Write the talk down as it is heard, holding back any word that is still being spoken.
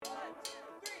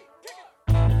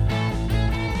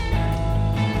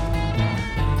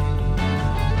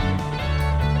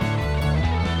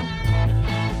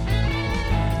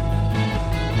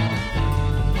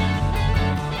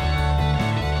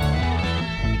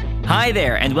Hi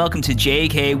there, and welcome to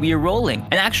JK We're Rolling,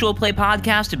 an actual play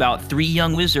podcast about 3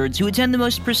 young wizards who attend the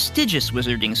most prestigious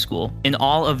wizarding school in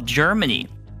all of Germany.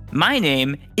 My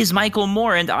name is Michael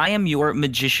Moore, and I am your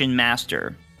magician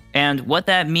master. And what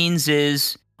that means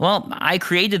is, well, I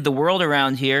created the world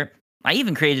around here. I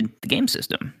even created the game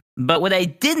system. But what I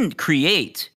didn't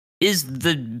create is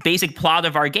the basic plot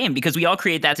of our game, because we all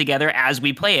create that together as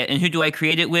we play it. And who do I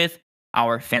create it with?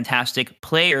 Our fantastic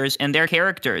players and their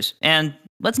characters. And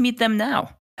let's meet them now.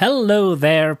 Hello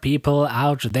there, people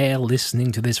out there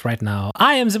listening to this right now.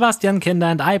 I am Sebastian Kinder,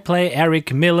 and I play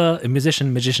Eric Miller, a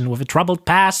magician with a troubled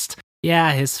past.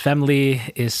 Yeah, his family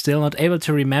is still not able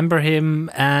to remember him,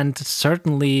 and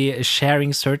certainly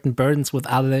sharing certain burdens with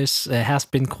others has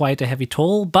been quite a heavy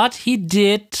toll, but he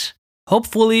did.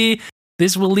 Hopefully,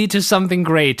 this will lead to something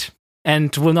great.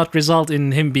 And will not result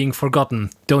in him being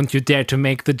forgotten. Don't you dare to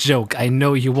make the joke. I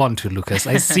know you want to, Lucas.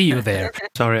 I see you there.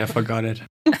 Sorry, I forgot it.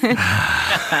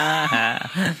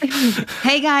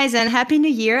 Hey guys, and Happy New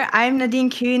Year. I'm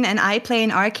Nadine Kuhn, and I play an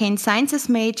arcane sciences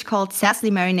mage called Sassy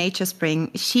Mary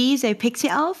Naturespring. She's a pixie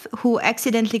elf who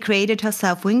accidentally created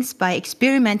herself wings by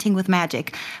experimenting with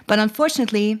magic. But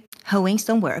unfortunately, her wings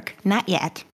don't work. Not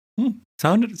yet.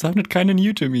 Sounded kind of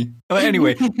new to me. Oh,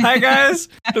 anyway, hi guys,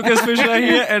 Lucas Fischer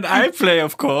here, and I play,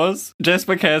 of course,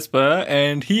 Jasper Casper,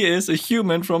 and he is a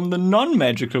human from the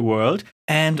non-magical world,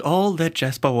 and all that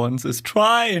Jasper wants is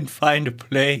try and find a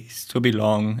place to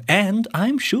belong, and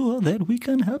I'm sure that we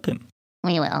can help him.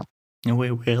 We will. We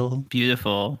will.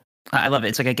 Beautiful. I love it.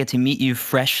 It's like I get to meet you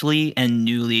freshly and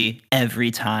newly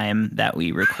every time that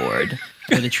we record.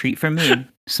 What a treat for me.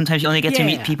 Sometimes you only get to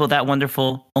meet people that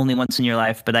wonderful only once in your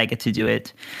life, but I get to do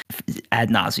it ad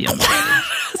nauseum.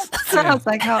 Sounds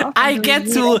like how I get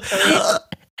to...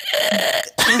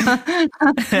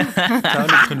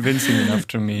 Sounded convincing enough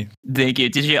to me. Thank you.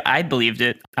 Did you? I believed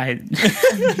it.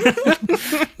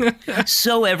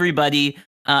 So everybody,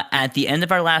 at the end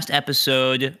of our last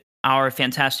episode, our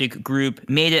fantastic group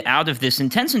made it out of this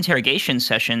intense interrogation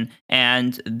session,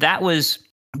 and that was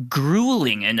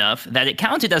grueling enough that it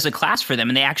counted as a class for them,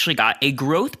 and they actually got a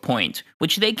growth point,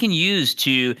 which they can use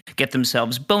to get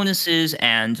themselves bonuses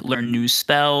and learn new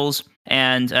spells.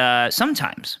 And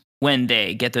sometimes when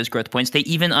they get those growth points, they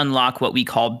even unlock what we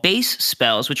call base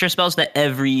spells, which are spells that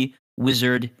every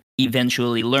wizard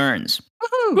eventually learns.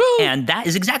 Woo-hoo! And that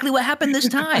is exactly what happened this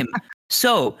time.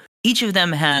 So each of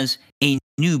them has a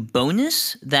new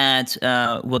bonus that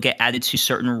will get added to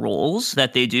certain roles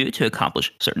that they do to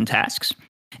accomplish certain tasks.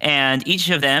 And each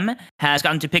of them has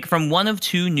gotten to pick from one of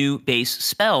 2 new base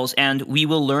spells, and we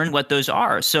will learn what those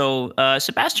are. So,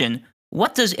 Sebastian,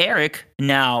 what does Eric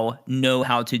now know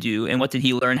how to do, and what did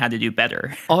he learn how to do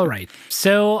better? All right.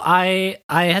 So I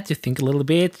had to think a little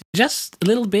bit, just a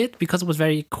little bit, because it was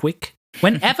very quick.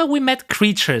 Whenever we met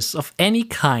creatures of any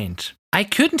kind, I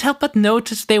couldn't help but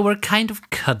notice they were kind of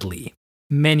cuddly.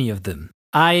 Many of them.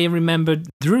 I remember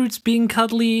Druids being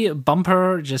cuddly.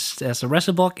 Bumper, just as a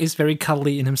Wrestleblock, is very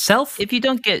cuddly in himself. If you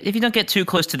don't get too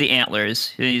close to the antlers,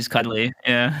 he's cuddly.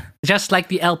 Yeah. Just like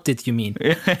the elf did, you mean?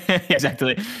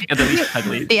 Exactly. Yeah, the least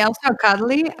cuddly. The elves are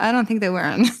cuddly? I don't think they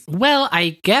weren't. Well,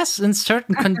 I guess in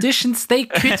certain conditions they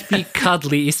could be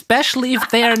cuddly, especially if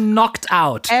they are knocked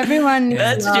out. Everyone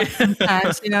needs love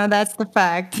sometimes, that's the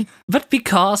fact. But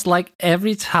because, like,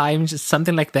 every time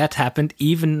something like that happened,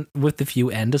 even with the few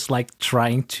enders, like,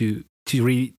 trying to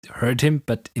really hurt him,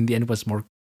 but in the end was more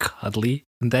cuddly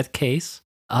in that case.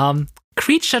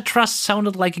 Creature trust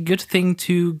sounded like a good thing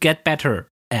to get better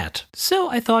at. So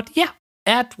I thought, yeah,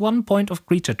 add 1 point of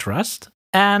creature trust.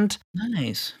 And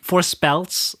nice. For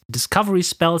spells, discovery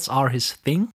spells are his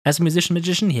thing. As a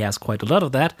magician, he has quite a lot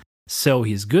of that. So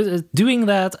he's good at doing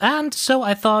that. And so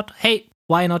I thought, hey,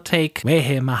 why not take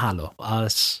Wehe Mahalo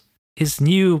as his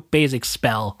new basic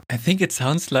spell? I think it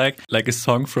sounds like a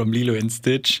song from Lilo and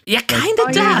Stitch. Yeah, kind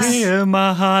of does.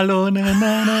 Mahalo, na,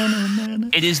 na, na, na, na.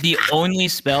 It is the only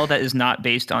spell that is not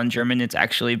based on German. It's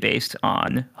actually based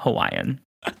on Hawaiian.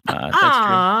 That's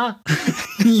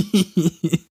true.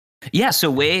 Yeah,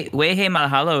 so Wehe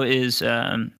Mahalo is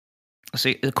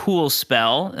a cool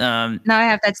spell. Now I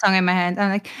have that song in my head. I'm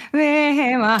like,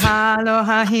 Wehe Mahalo,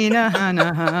 hahina,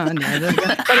 hana, hana.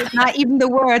 But it's not even the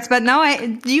words. But now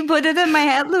you put it in my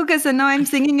head, Lucas, and now I'm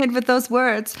singing it with those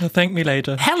words. Oh, thank me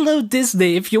later. Hello,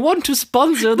 Disney. If you want to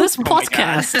sponsor this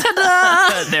podcast,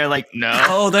 ta-da! They're like, no.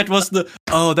 Oh, that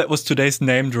was today's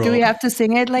name drop. Do we have to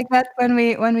sing it like that when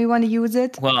we want to use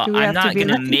it? Well, I'm not going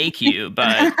to make you,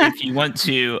 but if you want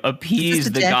to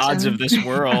appease the gods of this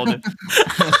world.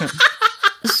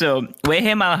 So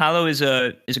Wehe Mahalo is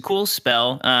a cool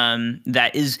spell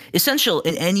that is essential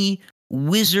in any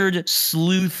wizard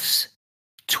sleuth's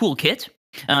toolkit.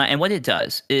 And what it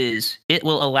does is it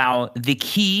will allow the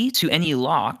key to any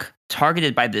lock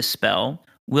targeted by this spell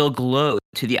will glow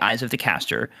to the eyes of the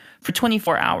caster for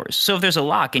 24 hours. So if there's a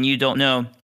lock and you don't know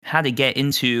how to get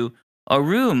into a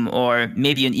room or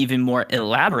maybe an even more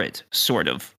elaborate sort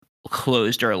of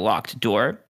closed or locked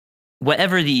door,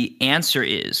 whatever the answer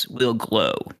is will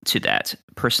glow to that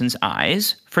person's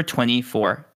eyes for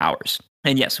 24 hours.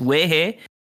 And yes, wehe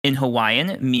in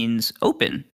Hawaiian means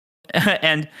open.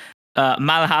 And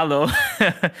mahalo,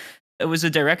 it was a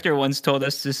director once told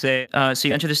us to say, so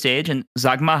you enter the stage and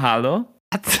zag mahalo.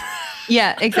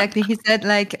 Yeah, exactly. He said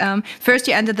like first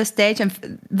you enter the stage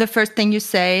and the first thing you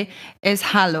say is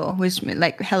hallo, which means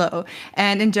like hello.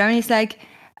 And in German it's like,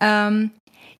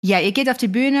 ja, ihr geht auf die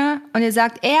Bühne und ihr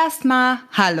sagt erstmal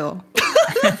hallo.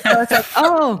 So it's like,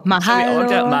 oh, mahalo,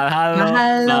 So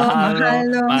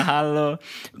mahalo. mahalo.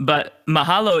 But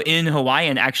mahalo in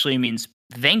Hawaiian actually means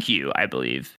thank you, I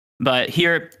believe. But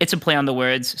here, it's a play on the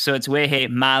words, so it's wehe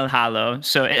malhalo.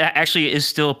 So it actually is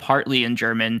still partly in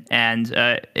German, and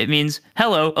it means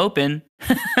hello, open.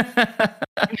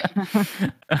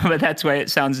 But that's why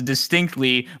it sounds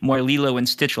distinctly more Lilo and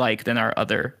Stitch-like than our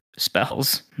other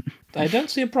spells. I don't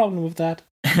see a problem with that.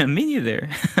 Me neither.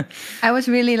 I was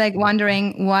really like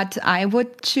wondering what I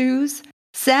would choose.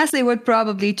 Sassy would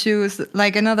probably choose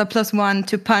like another +1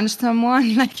 to punch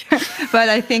someone, like, but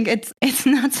I think it's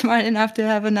not smart enough to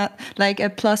have a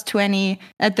 +20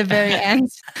 at the very end.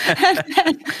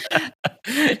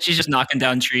 She's just knocking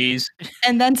down trees.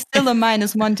 And then still a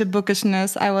 -1 to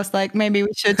bookishness. I was like, maybe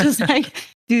we should just like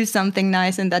do something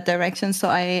nice in that direction. So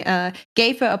I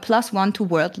gave her a +1 to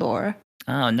world lore.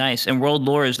 Oh, nice. And world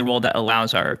lore is the role that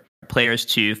allows our players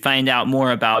to find out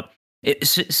more about it.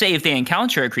 Say if they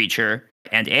encounter a creature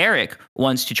and Eric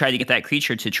wants to try to get that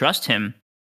creature to trust him,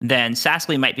 then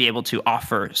Sassly might be able to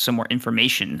offer some more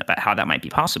information about how that might be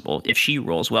possible if she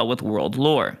rolls well with world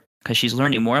lore, because she's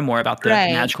learning more and more about the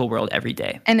magical world every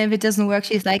day. And if it doesn't work,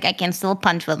 she's like, I can still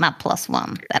punch with my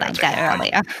 +1 that I got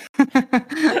earlier.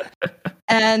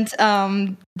 And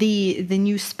the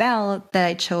new spell that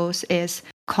I chose is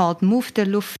called Move the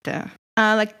Lufte.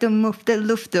 Like the Move the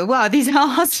Lufte. Wow, these are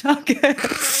all so good.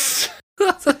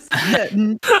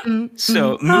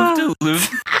 So move to loop.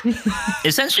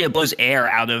 Essentially, it blows air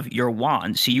out of your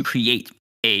wand. So you create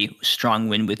a strong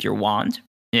wind with your wand.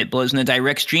 And it blows in a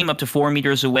direct stream up to 4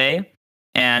 meters away.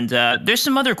 And there's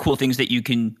some other cool things that you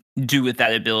can do with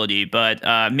that ability. But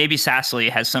maybe Sassly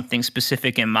has something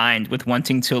specific in mind with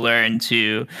wanting to learn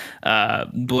to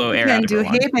blow air out of her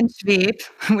wand. You can do Hebenschweb,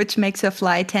 which makes her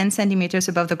fly 10 centimeters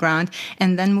above the ground.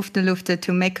 And then Move the Lufte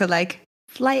to make her like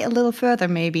fly a little further,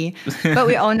 maybe. But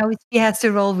we all know she has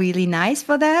to roll really nice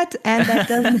for that, and that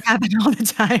doesn't happen all the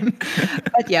time.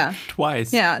 But yeah,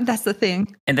 Twice. Yeah, that's the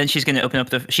thing. And then she's going to open up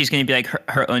she's going to be like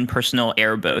her own personal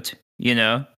airboat, you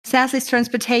know? Sassy's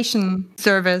transportation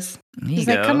service. She's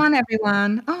like, come on,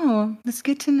 everyone. Oh, that's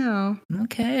good to know.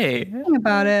 Okay. Think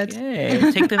about it. Okay.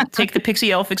 Take the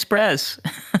Pixie Elf Express.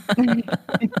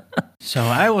 So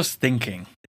I was thinking,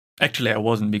 actually I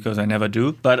wasn't because I never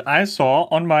do, but I saw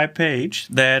on my page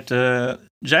that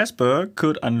Jasper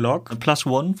could unlock a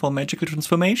 +1 for magical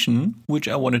transformation, which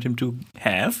I wanted him to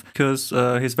have, because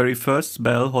his very first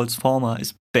spell, Holz Forma,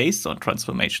 is based on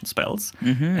transformation spells.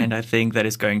 Mm-hmm. And I think that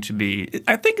is going to be,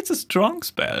 I think it's a strong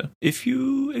spell if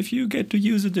you get to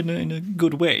use it in a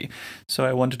good way. So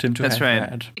I wanted him to have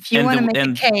that. If you want to make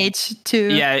a cage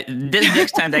to... Yeah, this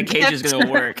next time that cage is going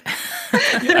to work.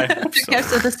 Yeah, I hope so.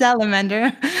 So the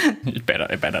salamander. It better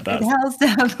does. It has to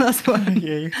have +1.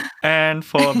 Yay. And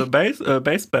for the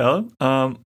base spell,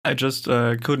 I just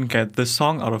couldn't get the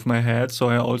song out of my head, so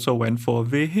I also went for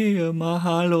Vehe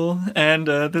Mahalo. And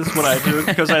this is what I do,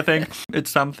 because I think it's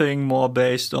something more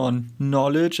based on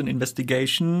knowledge and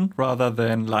investigation rather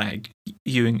than like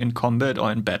using in combat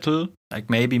or in battle.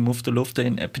 Like maybe Move the Lufte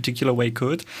in a particular way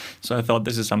could. So I thought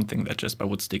this is something that Jesper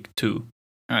would stick to.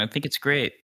 I think it's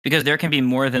great. Because there can be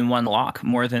more than one lock,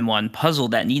 more than one puzzle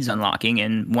that needs unlocking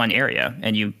in one area,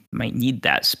 and you might need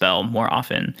that spell more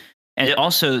often. And it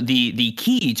also, the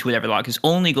key to whatever lock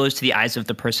only goes to the eyes of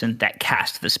the person that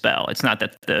cast the spell. It's not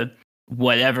that the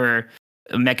whatever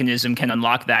mechanism can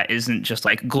unlock that isn't just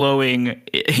like glowing,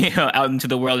 out into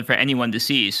the world for anyone to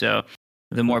see. So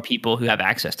the more people who have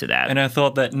access to that. And I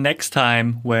thought that next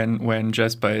time when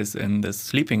Jasper is in the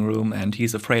sleeping room and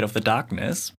he's afraid of the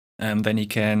darkness, then he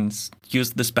can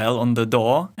use the spell on the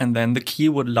door, and then the key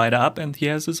would light up, and he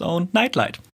has his own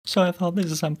nightlight. So I thought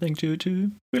this is something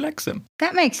to relax him.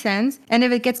 That makes sense. And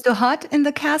if it gets too hot in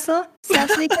the castle,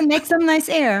 Sassly can make some nice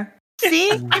air.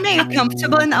 See, I make it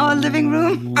comfortable in our living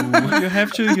room. You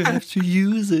have to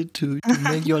use it to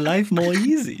make your life more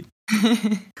easy.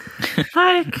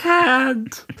 I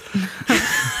can't.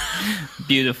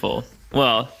 Beautiful.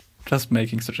 Well, Just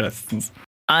making suggestions.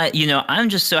 I'm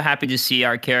just so happy to see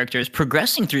our characters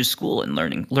progressing through school and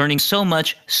learning so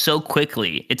much so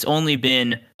quickly. It's only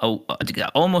been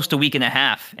almost a week and a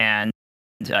half, and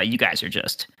you guys are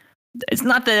just. It's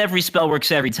not that every spell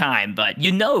works every time, but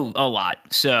you know a lot,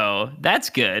 so that's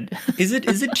good. Is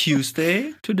it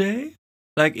Tuesday today?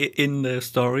 Like in the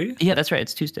story? Yeah, that's right.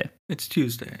 It's Tuesday. It's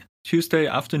Tuesday. Tuesday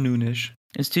afternoonish.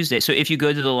 It's Tuesday. So if you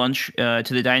go to the lunch, to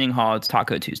the dining hall, it's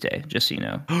Taco Tuesday, just so you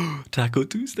know. Taco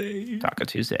Tuesday. Taco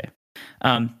Tuesday.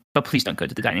 But please don't go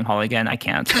to the dining hall again. I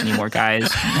can't anymore,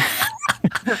 guys.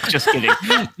 Just kidding.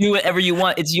 Do whatever you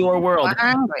want. It's your world.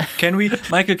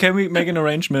 Michael, can we make an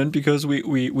arrangement? Because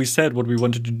we said what we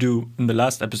wanted to do in the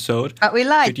last episode. But we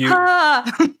lied.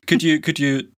 Could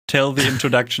you tell the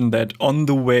introduction that on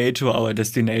the way to our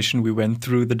destination, we went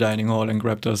through the dining hall and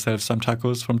grabbed ourselves some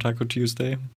tacos from Taco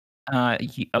Tuesday?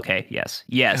 Okay. Yes.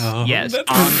 Oh, Yes.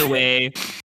 On the way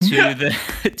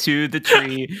to the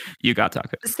tree, you got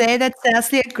tacos. Say that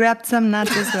Sassy grabbed some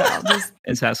nuts as well.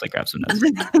 And Sassy grabbed some nuts.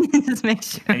 Just make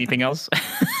sure. Anything else?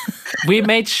 We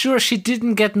made sure she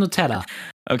didn't get Nutella.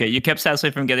 Okay, you kept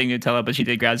Sassy from getting Nutella, but she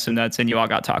did grab some nuts, and you all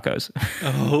got tacos.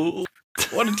 Oh,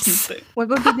 what a Tuesday! What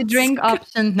would be the drink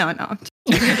option? No. Can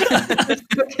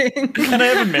I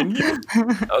have a menu?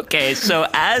 Okay, so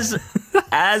as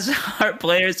our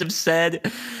players have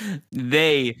said,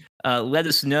 they let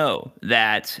us know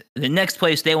that the next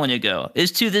place they want to go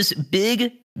is to this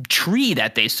big tree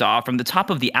that they saw from the top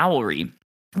of the owlery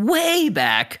way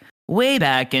back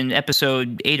in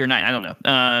episode 8 or 9. I don't know.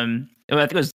 I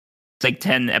think it was like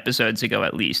 10 episodes ago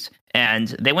at least. And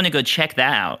they want to go check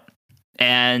that out.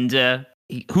 And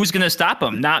who's going to stop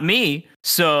them? Not me.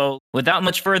 So without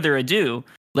much further ado,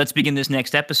 let's begin this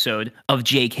next episode of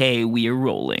JK We're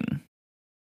Rolling.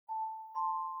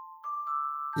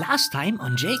 Last time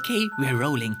on JK We're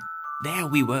Rolling. There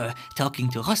we were, talking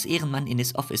to Ross Ehrenmann in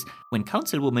his office, when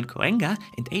Councilwoman Korenga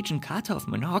and Agent Carter of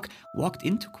Monarch walked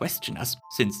in to question us.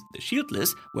 Since the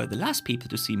Shieldless were the last people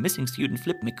to see missing student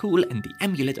Flip McCool and the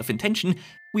Amulet of Intention,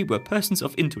 we were persons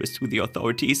of interest to the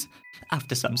authorities.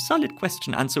 After some solid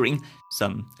question answering,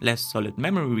 some less solid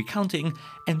memory recounting,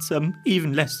 and some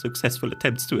even less successful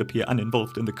attempts to appear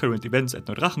uninvolved in the current events at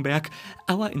Neudrachenberg,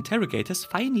 our interrogators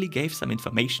finally gave some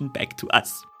information back to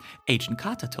us. Agent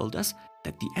Carter told us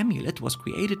that the amulet was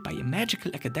created by a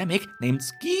magical academic named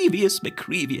Skeevius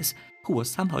McCreevius, who was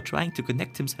somehow trying to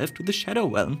connect himself to the Shadow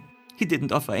Realm. He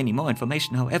didn't offer any more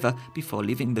information, however, before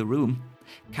leaving the room.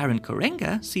 Karen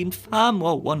Korenga seemed far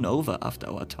more won over after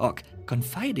our talk,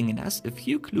 confiding in us a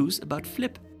few clues about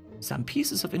Flip. Some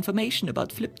pieces of information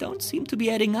about Flip don't seem to be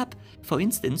adding up. For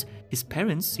instance, his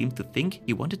parents seemed to think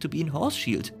he wanted to be in Horse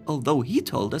Shield, although he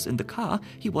told us in the car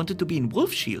he wanted to be in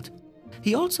Wolf Shield.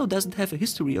 He also doesn't have a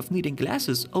history of needing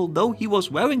glasses, although he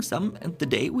was wearing some the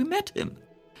day we met him.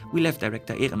 We left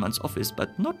Director Ehrenmann's office,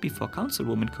 but not before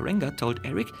Councilwoman Korenga told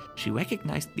Eric she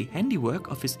recognized the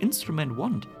handiwork of his instrument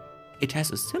wand. It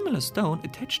has a similar stone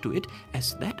attached to it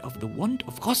as that of the wand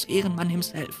of Ross Ehrenmann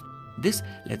himself. This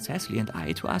led Sasley and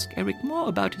I to ask Eric more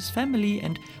about his family,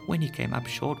 and when he came up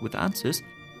short with answers,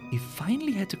 he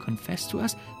finally had to confess to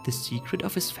us the secret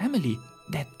of his family,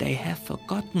 that they have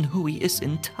forgotten who he is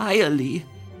entirely.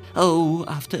 Oh,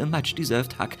 after a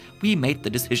much-deserved hug, we made the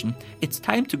decision. It's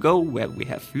time to go where we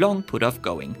have long put off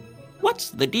going. What's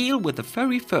the deal with the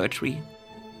furry fir tree?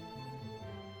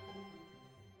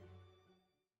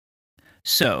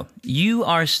 So, you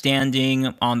are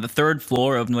standing on the third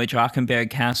floor of Neudrachenberg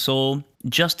Castle,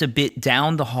 just a bit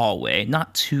down the hallway,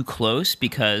 not too close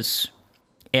because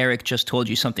Eric just told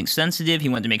you something sensitive. He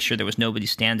wanted to make sure there was nobody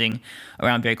standing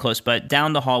around very close, but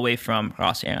down the hallway from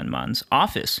Ross Ehrenmann's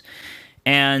office.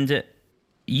 And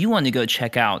you want to go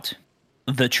check out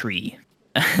the tree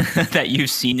that you've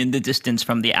seen in the distance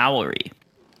from the owlery.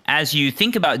 As you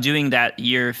think about doing that,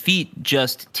 your feet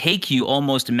just take you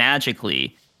almost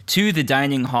magically to the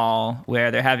dining hall where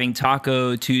they're having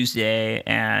Taco Tuesday,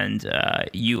 and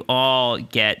you all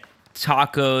get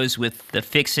tacos with the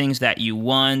fixings that you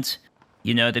want.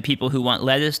 You know, the people who want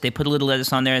lettuce, they put a little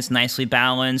lettuce on there. It's nicely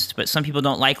balanced, but some people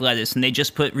don't like lettuce, and they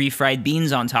just put refried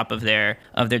beans on top of their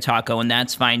taco, and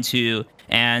that's fine too.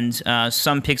 And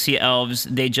some pixie elves,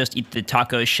 they just eat the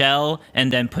taco shell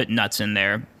and then put nuts in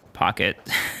their pocket.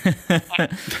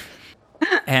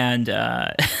 And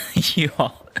you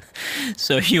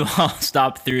all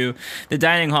stop through the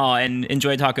dining hall and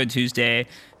enjoy Taco Tuesday,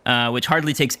 which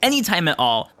hardly takes any time at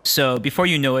all. So before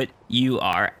you know it, you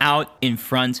are out in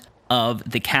front of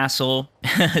the castle,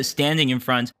 standing in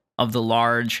front of the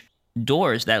large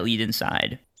doors that lead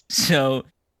inside. So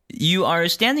you are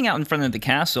standing out in front of the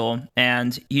castle,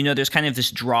 and you know there's kind of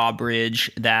this drawbridge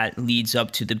that leads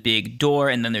up to the big door,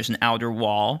 and then there's an outer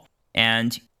wall.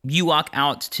 And you walk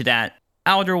out to that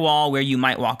outer wall where you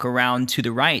might walk around to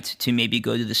the right to maybe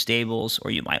go to the stables,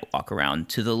 or you might walk around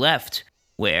to the left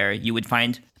where you would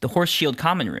find the Horse Shield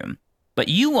Common Room. But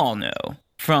you all know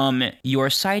from your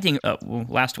sighting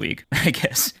last week, I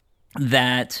guess,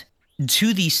 that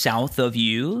to the south of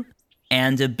you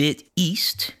and a bit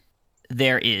east,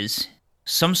 there is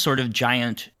some sort of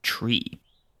giant tree.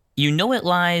 You know it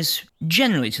lies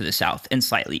generally to the south and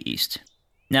slightly east.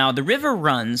 Now, the river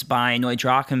runs by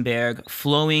Neudrakenberg,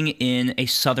 flowing in a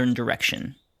southern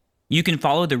direction. You can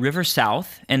follow the river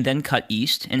south and then cut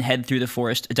east and head through the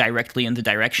forest directly in the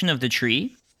direction of the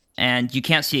tree. And you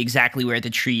can't see exactly where the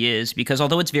tree is because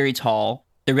although it's very tall,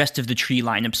 the rest of the tree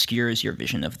line obscures your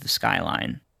vision of the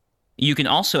skyline. You can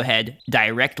also head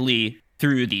directly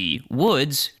through the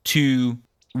woods to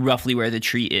roughly where the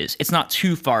tree is. It's not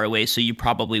too far away, so you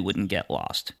probably wouldn't get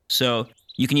lost. So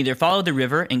you can either follow the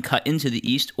river and cut into the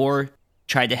east or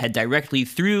try to head directly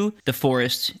through the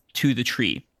forest to the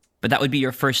tree. But that would be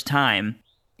your first time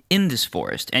in this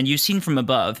forest. And you've seen from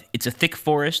above, it's a thick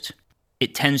forest.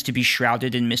 It tends to be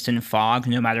shrouded in mist and fog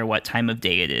no matter what time of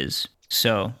day it is.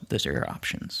 So those are your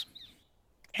options.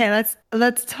 Hey,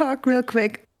 let's talk real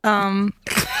quick.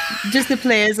 Just the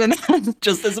players and us.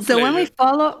 Just as a So player. when we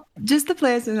follow, just the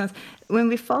players and us, when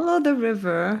we follow the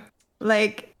river,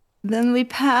 like, then we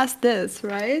pass this,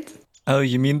 right? Oh,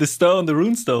 you mean the stone, the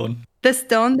rune stone? The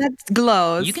stone that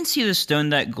glows. You can see the stone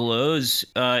that glows.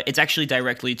 It's actually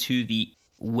directly to the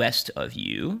west of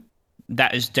you.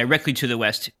 That is directly to the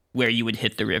west where you would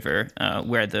hit the river,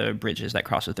 where the bridge is that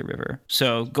crosses the river.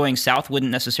 So going south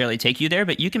wouldn't necessarily take you there,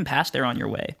 but you can pass there on your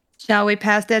way. Shall we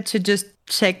pass that to just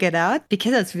check it out?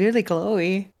 Because it's really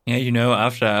glowy. Yeah, you know,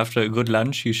 after a good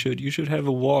lunch, you should have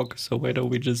a walk. So why don't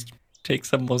we just take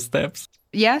some more steps?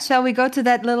 Yeah, shall we go to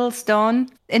that little stone,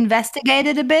 investigate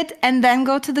it a bit, and then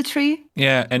go to the tree?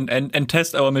 Yeah, and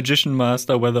test our magician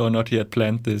master whether or not he had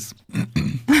planned this.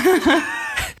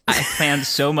 I planned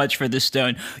so much for this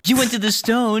stone. You went to the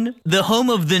stone, the home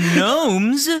of the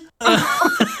gnomes?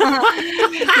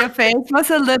 Your face was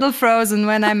a little frozen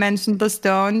when I mentioned the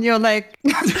stone. You're like,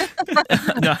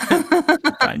 No,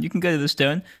 fine, you can go to the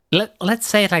stone. Let's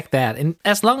say it like that. And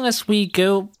as long as we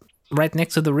go right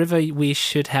next to the river, we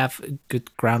should have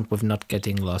good ground with not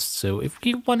getting lost. So if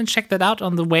you want to check that out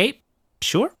on the way,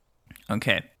 sure.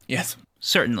 Okay. Yes.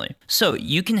 Certainly. So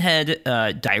you can head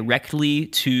directly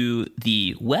to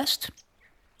the west.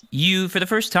 You, for the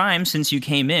first time since you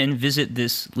came in, visit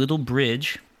this little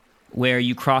bridge where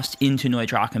you crossed into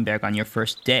Neudrakenberg on your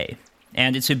first day.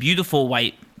 And it's a beautiful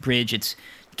white bridge. It's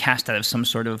cast out of some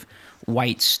sort of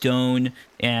white stone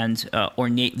and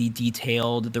ornately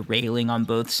detailed, the railing on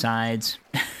both sides.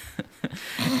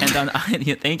 And on,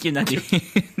 thank you, Nadine.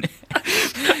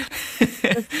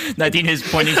 Nadine is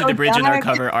pointing to the bridge in our dark.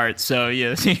 cover art, so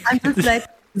yes. I'm just like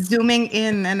zooming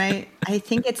in, and I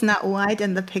think it's not white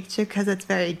in the picture because it's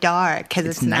very dark, because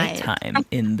it's night. nighttime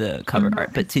in the cover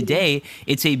art. But today,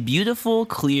 it's a beautiful,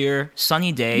 clear,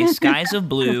 sunny day, skies of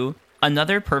blue,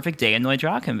 another perfect day in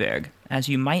Neudrakenberg, as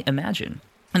you might imagine.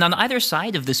 And on either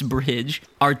side of this bridge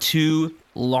are two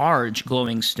large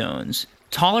glowing stones,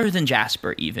 taller than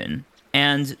jasper even,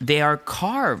 and they are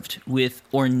carved with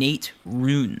ornate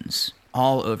runes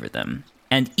all over them.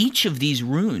 And each of these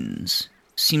runes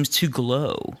seems to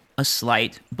glow a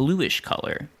slight bluish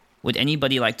color. Would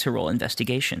anybody like to roll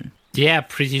investigation? Yeah,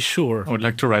 pretty sure. I would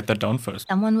like to write that down first.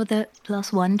 Someone with a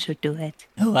 +1 should do it.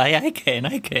 Oh, I can.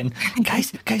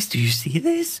 Guys, do you see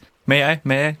this? May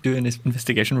I do an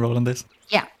investigation roll on this?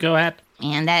 Yeah, Go ahead.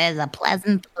 and that is a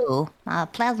pleasant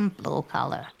blue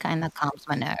color. Kind of calms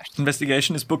my nerves.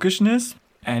 Investigation is bookishness,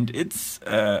 and it's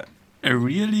a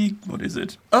really, what is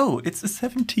it? Oh, it's a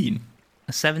 17.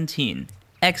 A 17.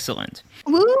 Excellent.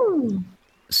 Woo!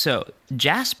 So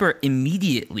Jasper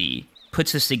immediately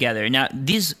puts this together. Now,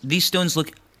 these stones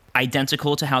look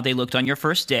identical to how they looked on your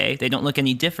first day. They don't look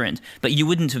any different, but you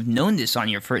wouldn't have known this on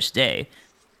your first day.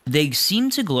 They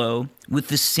seem to glow with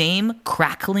the same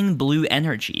crackling blue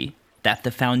energy that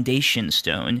the foundation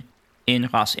stone in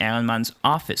Ross Ehrenmann's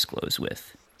office glows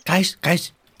with. Guys,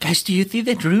 do you see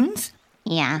the runes?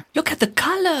 Yeah. Look at the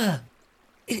color.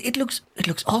 It looks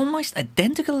almost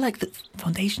identical like the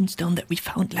foundation stone that we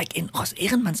found like in Ross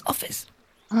Ehrenmann's office.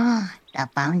 Oh, the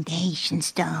foundation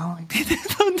stone.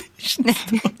 Foundation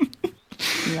stone.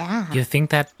 Yeah. You think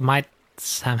that might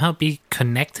somehow be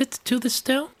connected to the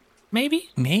stone? maybe?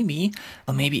 Maybe.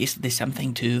 Or maybe is there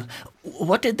something to...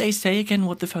 What did they say again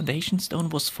what the foundation stone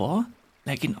was for?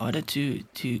 Like in order to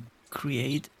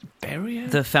create barrier?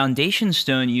 The foundation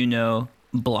stone,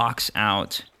 blocks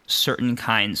out certain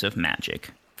kinds of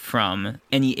magic from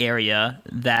any area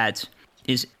that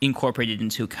is incorporated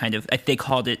into kind of, they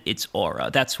called it its aura.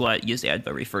 That's what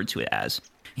Yzadba referred to it as.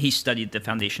 He studied the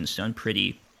foundation stone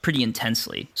pretty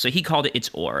intensely. So he called it its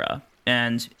aura.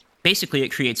 And basically it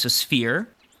creates a sphere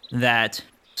that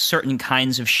certain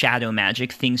kinds of shadow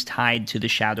magic, things tied to the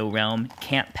shadow realm,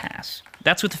 can't pass.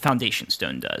 That's what the foundation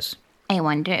stone does. I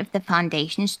wonder if the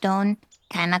foundation stone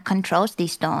kind of controls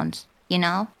these stones,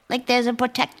 Like there's a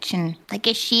protection, like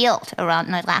a shield around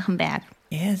Neudrachenberg.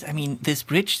 Yes, I mean, this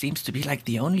bridge seems to be like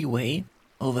the only way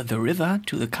over the river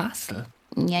to the castle.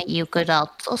 Yeah, you could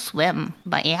also swim,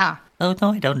 but yeah. Oh,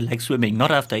 no, I don't like swimming.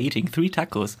 Not after eating 3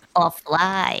 tacos. Or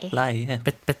fly. Fly, yeah.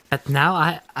 But now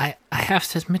I have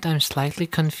to admit I'm slightly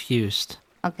confused.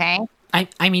 Okay.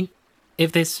 I mean,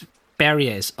 if this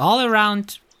barrier is all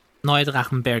around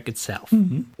Neudrachenberg itself,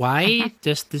 why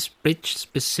does this bridge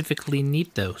specifically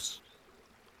need those?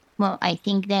 Well, I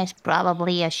think there's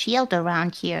probably a shield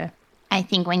around here. I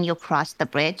think when you cross the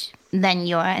bridge, then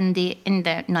you're in the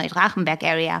Neudrachenberg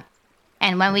area.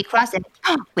 And when we cross it,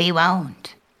 we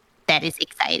won't. That is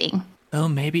exciting. Oh,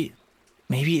 maybe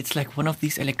it's like one of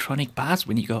these electronic bars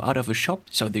when you go out of a shop,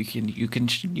 so that you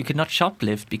cannot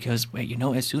shoplift because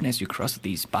as soon as you cross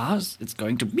these bars, it's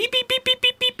going to beep beep beep beep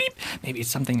beep beep beep. Maybe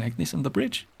it's something like this on the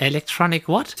bridge. Electronic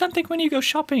what? Something when you go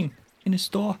shopping in a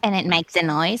store. And it makes a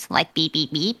noise like beep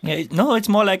beep beep. Yeah, no, it's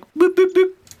more like boop boop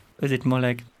boop. Or is it more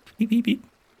like beep beep beep?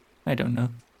 I don't know.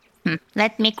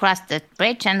 Let me cross the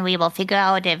bridge and we will figure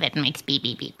out if it makes beep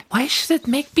beep beep. Why should it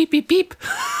make beep beep beep?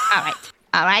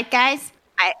 All right, guys.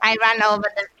 I run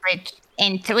over the bridge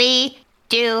in 3,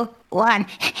 2, 1.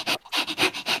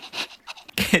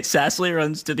 Sassly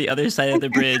runs to the other side of the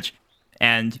bridge,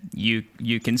 and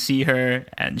you can see her,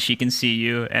 and she can see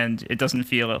you, and it doesn't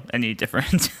feel any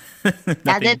different.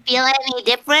 Does it feel any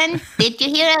different? Did you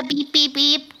hear a beep beep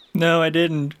beep? No, I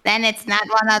didn't. Then it's not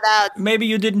one of those. Maybe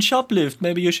you didn't shoplift.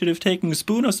 Maybe you should have taken a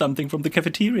spoon or something from the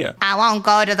cafeteria. I won't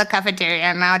go to the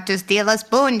cafeteria now to steal a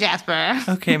spoon, Jasper.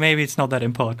 Okay, maybe it's not that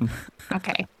important.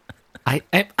 Okay.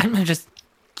 I'm just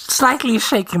slightly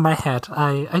shaking my head.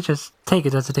 I just take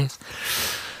it as it is.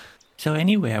 So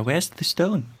anyway, where's the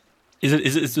stone?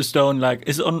 Is the stone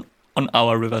is it on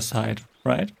our riverside,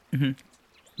 right? Mm-hmm.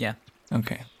 Yeah.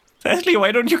 Okay. Ashley,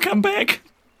 why don't you come back?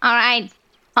 All right.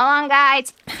 Hold on,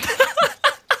 guys.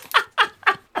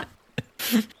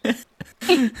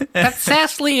 But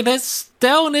Sassly, this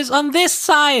stone is on this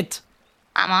side.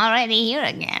 I'm already here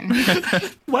again.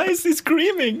 Why is he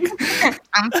screaming?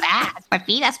 I'm fast. My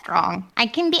feet are strong. I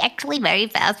can be actually very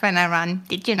fast when I run.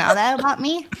 Did you know that about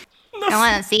me? No. I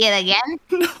want to see it again?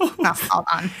 No, hold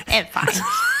on. It's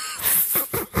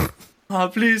fine. Oh,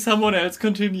 please, someone else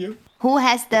continue. Who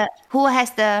has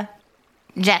the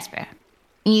Jasper?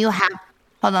 You have...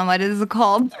 Hold on, what is it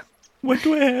called? What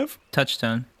do I have?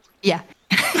 Touchstone. Yeah.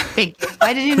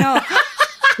 Why did you know?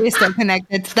 We're still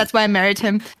connected. That's why I married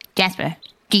him. Jasper,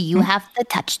 do you have the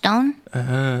touchstone?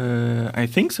 I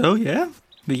think so, yeah.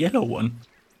 The yellow one.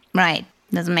 Right.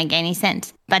 Doesn't make any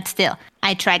sense. But still,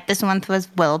 I tried this once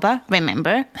with Wilbur,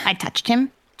 remember? I touched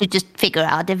him to just figure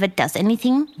out if it does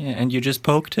anything. Yeah, and you just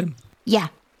poked him. Yeah,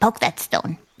 poke that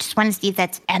stone. Just want to see if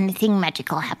that's anything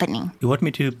magical happening. You want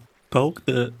me to poke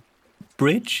the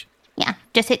bridge? Yeah,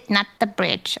 just hit not the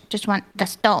bridge. Just want the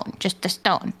stone. Just the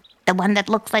stone. The one that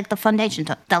looks like the foundation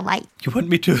stone. The light. You want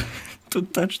me to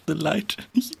touch the light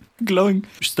glowing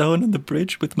stone on the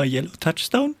bridge with my yellow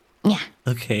touchstone? Yeah.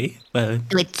 Okay, well...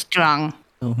 Do it strong.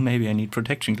 Oh, maybe I need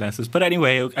protection glasses. But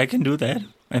anyway, I can do that,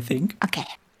 I think. Okay,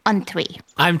 on 3.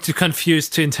 I'm too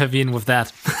confused to intervene with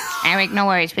that. Eric, no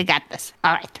worries. We got this.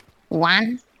 All right.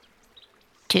 1,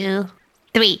 2,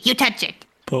 3. You touch it.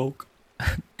 Poke.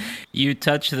 You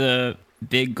touch the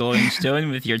big glowing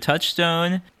stone with your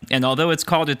touchstone, and although it's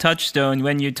called a touchstone,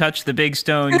 when you touch the big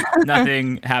stone,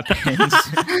 nothing happens.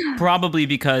 Probably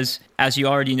because, as you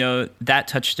already know, that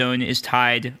touchstone is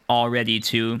tied already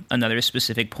to another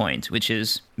specific point, which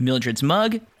is Mildred's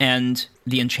mug and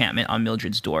the enchantment on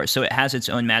Mildred's door. So it has its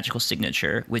own magical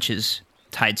signature, which is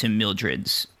tied to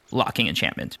Mildred's locking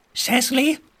enchantment.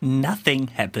 Sassly, nothing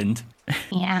happened.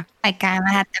 Yeah, I kind of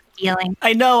had the feeling.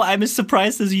 I know, I'm as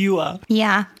surprised as you are.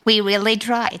 Yeah, we really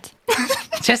tried.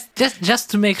 just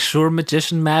to make sure,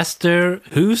 Magician Master,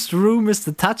 whose room is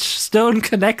the touchstone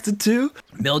connected to?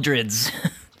 Mildred's.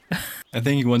 I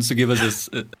think he wants to give us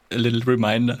a little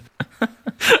reminder.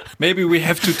 Maybe we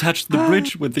have to touch the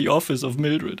bridge with the office of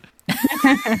Mildred.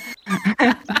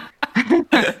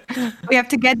 We have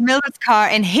to get Mildred's car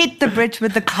and hit the bridge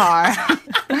with the car.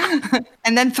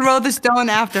 And then throw the stone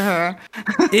after her.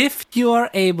 If you are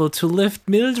able to lift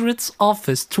Mildred's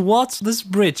office towards this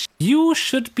bridge, you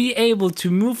should be able to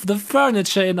move the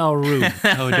furniture in our room.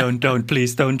 Oh, don't,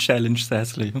 please don't challenge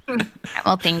Cecily. I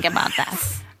will think about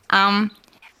that.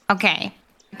 Okay.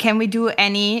 Can we do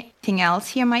anything else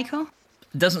here, Michael?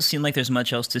 Doesn't seem like there's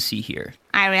much else to see here.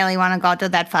 I really want to go to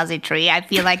that fuzzy tree. I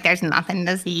feel like there's nothing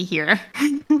to see here.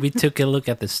 We took a look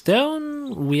at the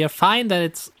stone. We are fine that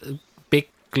it's a big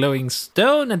glowing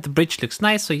stone and the bridge looks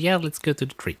nice. So yeah, let's go to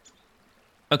the tree.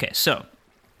 Okay, so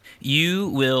you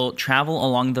will travel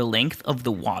along the length of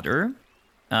the water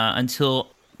until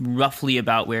roughly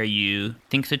about where you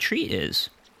think the tree is.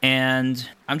 And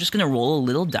I'm just going to roll a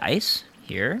little dice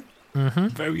here.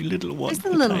 Very little one. Just a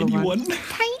little tiny one.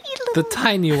 The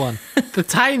tiny one. The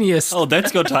tiniest. Oh,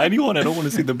 that's your tiny one? I don't want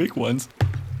to see the big ones.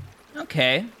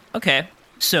 Okay.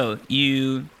 So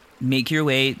you make your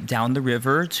way down the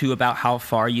river to about how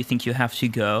far you think you have to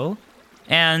go.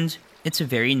 And it's a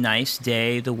very nice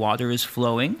day. The water is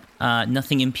flowing.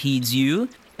 Nothing impedes you.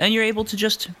 And you're able to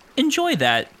just enjoy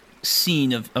that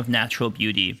scene of natural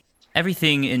beauty.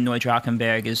 Everything in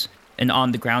Neudrachenberg and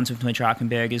on the grounds of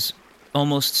Neudrachenberg is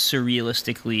almost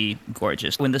surrealistically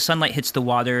gorgeous. When the sunlight hits the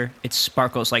water, it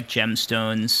sparkles like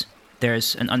gemstones.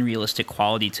 There's an unrealistic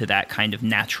quality to that kind of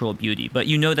natural beauty, but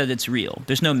you know that it's real.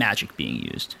 There's no magic being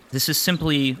used. This is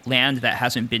simply land that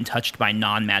hasn't been touched by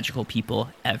non-magical people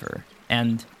ever,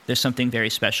 and there's something very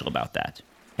special about that.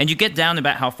 And you get down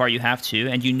about how far you have to,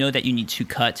 and you know that you need to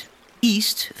cut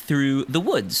east through the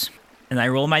woods. And I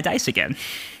roll my dice again.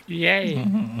 Yay.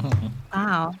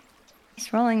 Wow.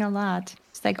 He's rolling a lot.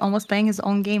 It's like almost playing his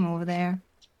own game over there.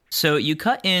 So you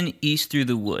cut in east through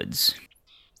the woods,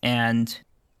 and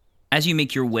as you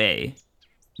make your way,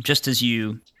 just as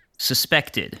you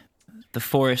suspected, the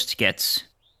forest gets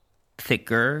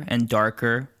thicker and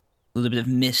darker. A little bit of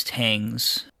mist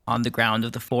hangs on the ground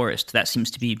of the forest that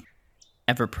seems to be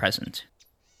ever present.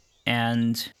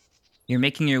 And you're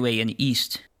making your way in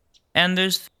east, and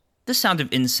there's the sound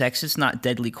of insects. It's not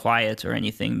deadly quiet or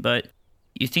anything, but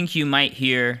you think you might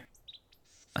hear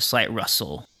a slight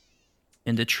rustle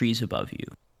in the trees above you.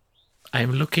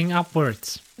 I'm looking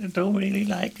upwards. I don't really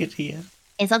like it here.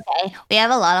 It's okay. We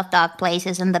have a lot of dark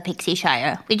places in the Pixie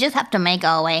Shire. We just have to make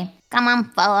our way. Come on,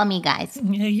 follow me, guys.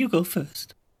 Yeah, you go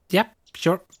first. Yep,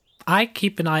 sure. I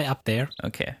keep an eye up there.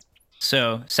 Okay.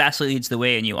 So Sassy leads the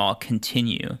way, and you all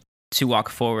continue to walk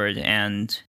forward,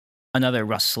 and another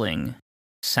rustling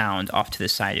sound off to the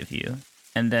side of you.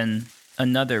 And then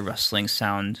another rustling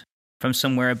sound from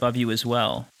somewhere above you as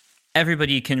well.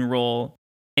 Everybody can roll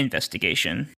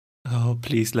investigation. Oh,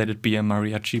 please let it be a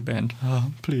mariachi band.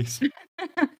 Oh, please.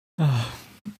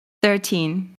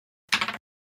 13.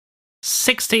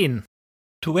 16.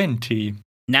 20.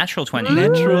 Natural 20.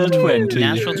 Natural 20.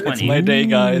 Natural 20. It's my day,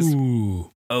 guys.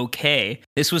 Ooh. Okay.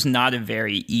 This was not a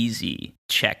very easy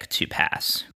check to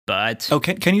pass, but Oh,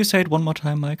 can you say it one more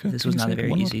time, Michael? this Can was you not say a it very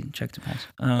one more easy check to pass.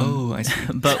 Oh, I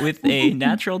see. But with a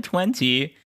natural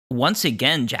 20, once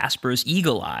again, Jasper's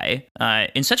eagle eye.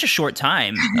 In such a short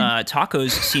time,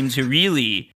 tacos seem to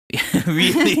really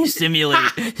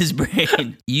stimulate his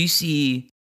brain. You see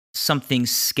something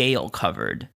scale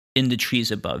covered in the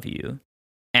trees above you,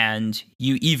 and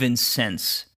you even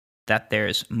sense that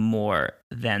there's more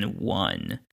than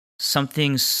one.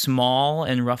 Something small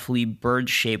and roughly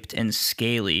bird-shaped and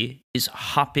scaly is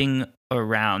hopping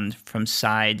around from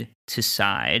side to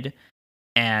side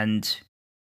and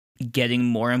getting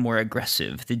more and more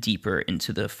aggressive the deeper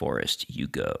into the forest you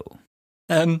go.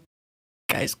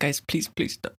 Guys, please,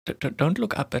 don't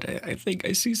look up at it. I think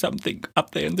I see something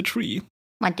up there in the tree.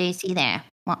 What do you see there?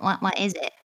 What is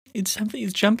it? It's something.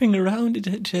 It's jumping around.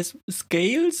 It has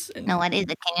scales. No, what is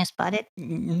it? Can you spot it?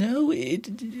 No,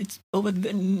 it's over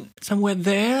there, somewhere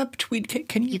there between.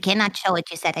 Can you? You cannot show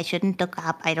it. You said I shouldn't look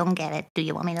up. I don't get it. Do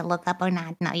you want me to look up or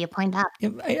not? Now you point up. Yeah,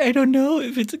 I don't know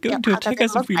if it's going to how does attack it us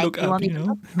if look we like? look Do you up. want me You to know.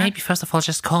 look? Maybe first of all,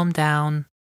 just calm down.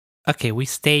 Okay, we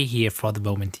stay here for the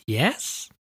moment. Yes?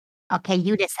 Okay,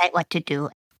 you decide what to do.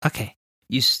 Okay.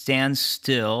 You stand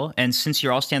still, and since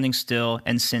you're all standing still,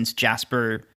 and since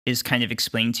Jasper is kind of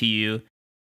explaining to you,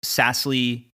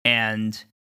 Sassy and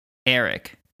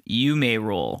Eric, you may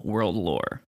roll world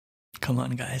lore. Come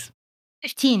on, guys.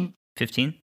 15.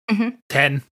 15?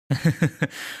 10.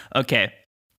 Okay.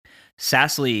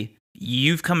 Sassy,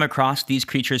 you've come across these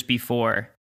creatures before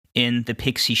in the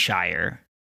Pixie Shire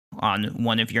on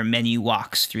one of your many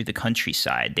walks through the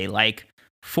countryside. They like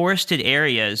forested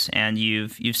areas, and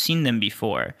you've seen them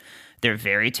before. They're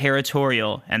very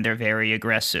territorial, and they're very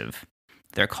aggressive.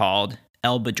 They're called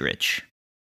Elbadrich.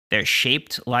 They're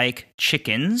shaped like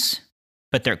chickens,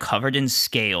 but they're covered in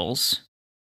scales.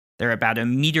 They're about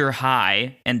 1 meter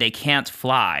high, and they can't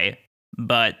fly,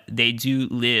 but they do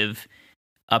live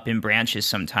up in branches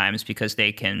sometimes because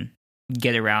they can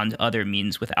get around other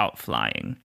means without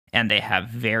flying. And they have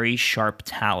very sharp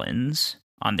talons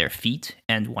on their feet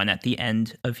and one at the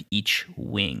end of each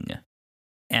wing.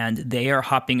 And they are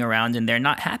hopping around, and they're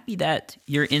not happy that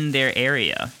you're in their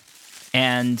area.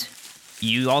 And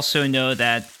you also know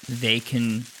that they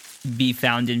can be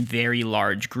found in very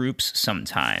large groups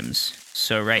sometimes.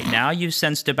 So right now you've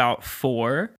sensed about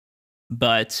 4,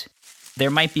 but there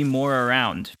might be more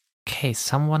around. Okay,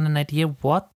 someone an idea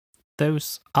what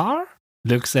those are?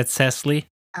 Looks at Cecily.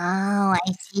 Oh, I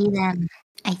see them.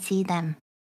 I see them.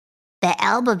 The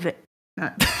Albadrich.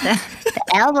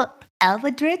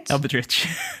 Albadrich? Eldritch.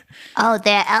 Oh,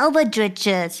 they're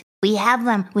Albadriches. We have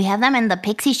them. We have them in the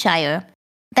Pixie Shire.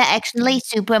 They're actually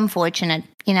super unfortunate.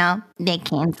 You know, they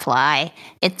can't fly.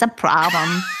 It's a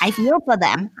problem. I feel for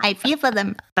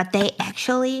them. But they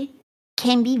actually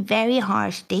can be very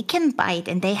harsh. They can bite,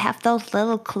 and they have those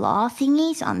little claw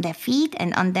thingies on their feet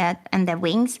and on their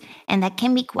wings, and that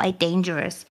can be quite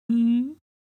dangerous.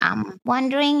 I'm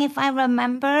wondering if I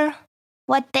remember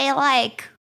what they like.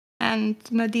 And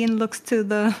Nadine looks to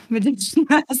the magician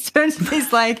master and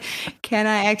she's like, can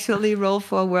I actually roll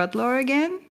for word lore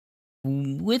again?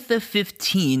 With the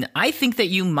 15, I think that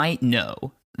you might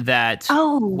know that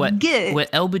what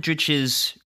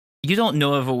Elbadriches, you don't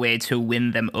know of a way to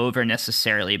win them over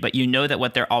necessarily, but you know that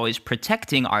what they're always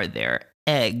protecting are their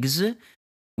eggs,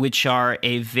 which are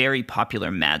a very popular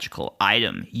magical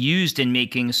item used in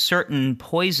making certain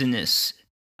poisonous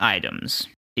items.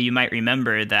 You might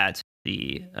remember that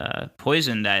the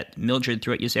poison that Mildred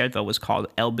threw at Yserdval was called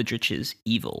Elbadrich's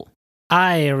Evil.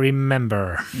 I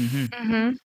remember.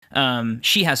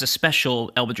 She has a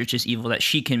special Elbadrich's Evil that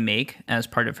she can make as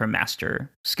part of her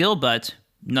master skill, but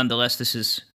nonetheless, this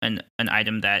is an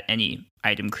item that any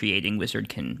item-creating wizard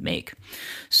can make.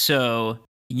 So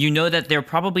you know that they're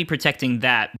probably protecting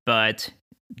that, but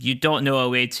you don't know a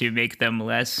way to make them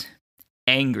less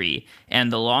angry.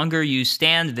 And the longer you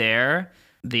stand there,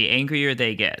 the angrier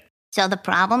they get. So the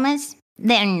problem is,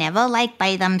 they're never like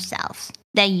by themselves.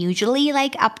 They're usually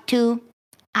like up to,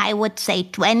 I would say,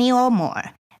 20 or more.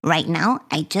 Right now,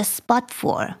 I just spot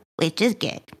 4, which is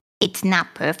good. It's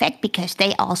not perfect because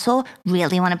they also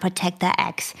really want to protect their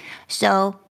eggs.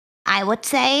 So I would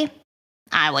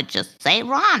just say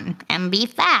run and be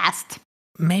fast.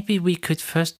 Maybe we could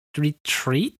first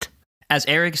retreat? As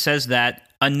Eric says that,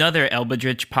 another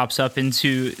Elbadrich pops up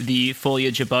into the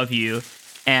foliage above you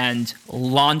and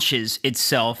launches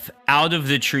itself out of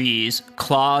the trees,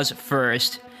 claws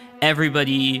first.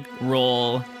 Everybody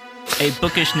roll a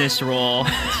bookishness roll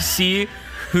to see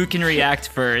who can react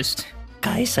first.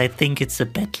 Guys, I think it's a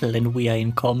battle and we are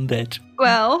in combat.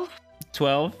 12.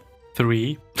 12.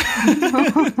 3.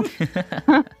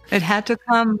 It had to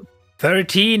come.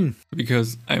 13.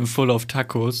 Because I'm full of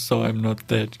tacos, so I'm not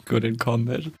that good in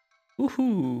combat.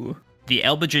 Woohoo. The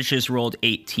Elbadriches rolled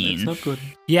 18. That's not good.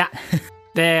 Yeah,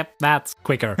 there. That's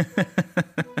quicker.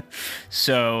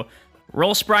 So,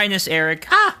 roll spryness, Eric.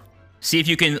 See if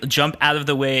you can jump out of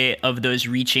the way of those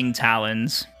reaching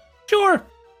talons. Sure.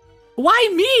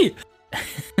 Why me?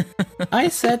 I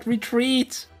said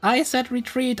retreat.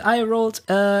 I rolled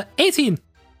 18.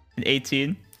 An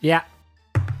 18? Yeah.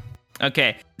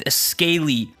 Okay. A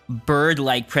scaly,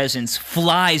 bird-like presence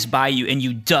flies by you, and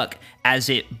you duck as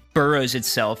it burrows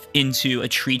itself into a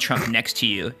tree trunk next to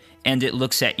you. And it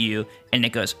looks at you, and it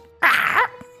goes...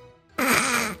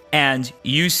 And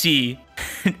you see,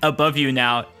 above you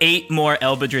now, 8 more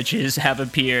Elbadriches have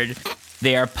appeared.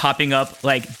 They are popping up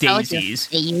like daisies.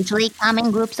 They usually come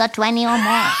in groups of 20 or more.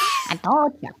 I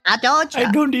told you.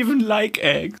 I don't even like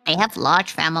eggs. They have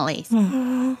large families.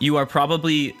 You are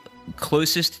probably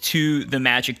closest to the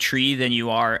magic tree than you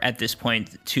are at this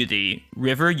point to the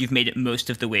river. You've made it most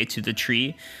of the way to the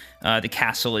tree. The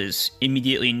castle is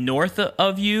immediately north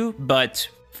of you, but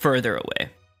further away.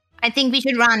 I think we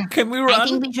should run. Can we run? I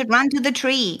think we should run to the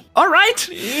tree. All right.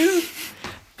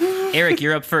 Eric,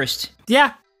 you're up first.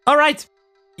 Yeah. All right.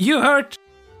 You heard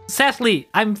Cecily.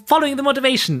 I'm following the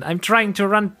motivation. I'm trying to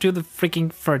run to the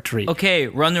freaking fir tree. Okay,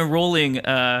 run a rolling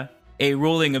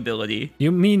ability.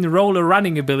 You mean roll a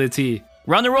running ability?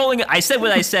 Run a rolling. I said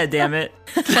what I said. Damn it.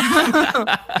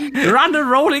 Run a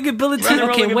rolling ability. Run a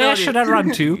Okay, rolling where ability. should I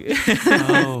run to?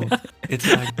 Oh,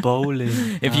 it's like bowling.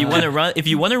 If you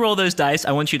want to roll those dice,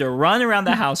 I want you to run around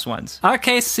the house once.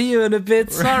 Okay, see you in a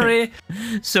bit. Sorry.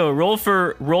 So roll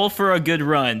for a good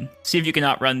run. See if you can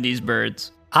outrun these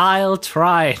birds. I'll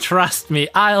try. Trust me.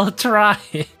 I'll try.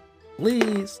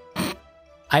 Please.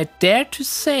 I dare to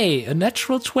say a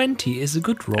natural 20 is a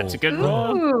good roll. That's a good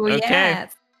roll. Ooh, Okay.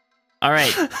 yes. All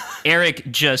right. Eric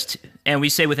and we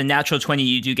say with a natural 20,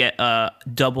 you do get a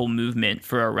double movement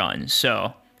for a run.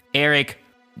 So Eric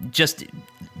just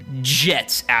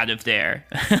jets out of there,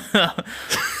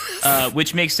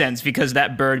 which makes sense because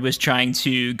that bird was trying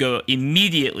to go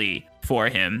immediately for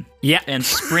him. Yeah. And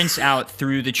sprints out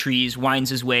through the trees, winds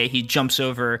his way. He jumps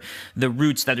over the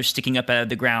roots that are sticking up out of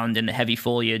the ground and the heavy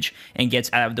foliage and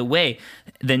gets out of the way.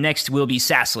 The next will be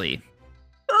Sassly.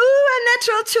 Ooh, a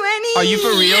natural 20. Are you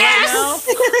for real right now?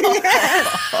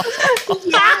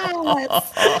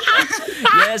 Yes.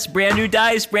 Yes, brand new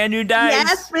dice. Yes, brand new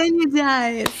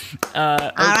dice. All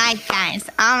right, guys.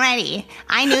 Alrighty.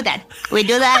 I knew that. We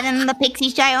do that in the Pixie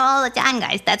Show all the time,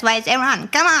 guys. That's why I say run.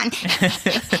 Come on.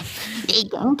 They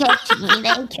can catch me.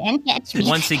 They can catch me.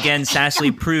 Once again,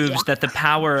 Sassly proves that the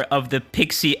power of the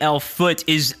pixie elf foot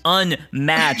is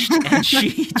unmatched, and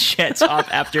she jets off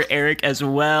after Eric as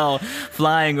well,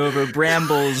 flying over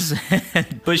brambles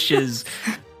and bushes.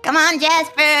 Come on,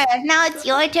 Jasper. Now it's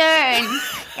your turn.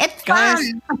 It's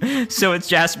Guys. fun. So it's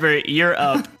Jasper, you're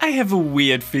up. I have a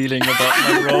weird feeling about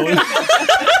my role.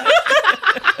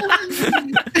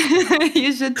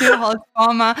 You should do Hulk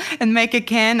Farmer and make a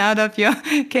can out of your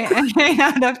cane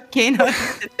out of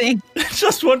the thing. I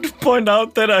just want to point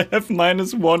out that I have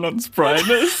 -1 on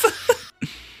Spryness.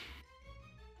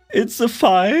 It's a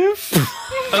 5.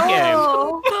 Okay.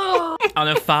 Oh. On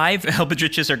a 5,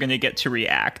 Elbadriches are going to get to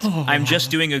react. I'm just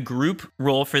doing a group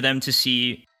roll for them to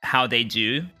see how they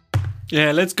do.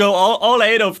 Yeah, let's go, all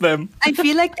 8 of them. I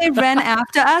feel like they ran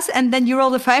after us, and then you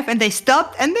rolled a 5, and they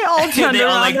stopped, and they all turned They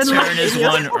all around. like and turn as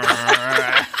one.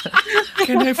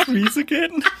 Can I freeze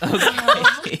again?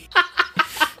 Okay.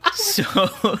 So,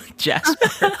 Jasper.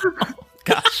 Oh,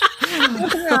 gosh.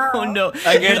 Oh, no.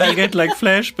 I get like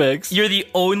flashbacks. You're the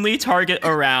only target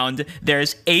around.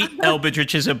 There's 8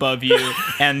 Elbadriches above you,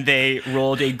 and they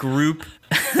rolled a group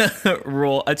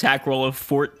attack roll of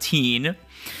 14.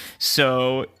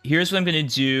 So here's what I'm going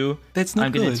to do. That's not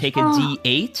I'm going to good. take a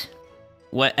D8.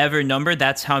 Whatever number,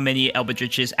 that's how many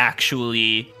Elbadriches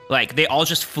actually, like, they all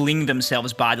just fling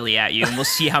themselves bodily at you, and we'll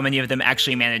see how many of them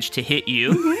actually manage to hit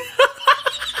you.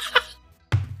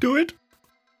 Do it.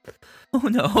 Oh,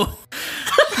 no.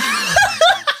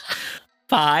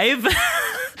 5.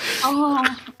 Oh,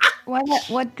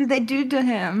 what do they do to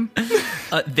him?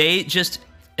 They just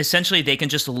essentially they can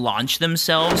just launch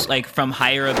themselves like from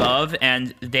higher above,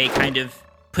 and they kind of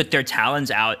put their talons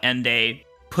out and they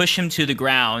push him to the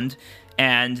ground,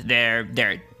 and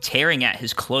they're tearing at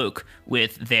his cloak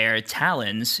with their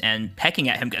talons and pecking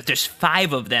at him. There's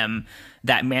 5 of them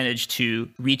that manage to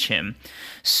reach him.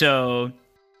 So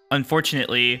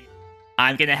unfortunately,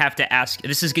 I'm gonna have to ask,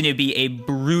 this is gonna be a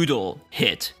brutal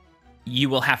hit. You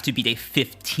will have to beat a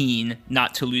 15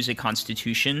 not to lose a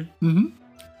constitution.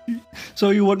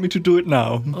 So you want me to do it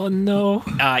now? Oh no.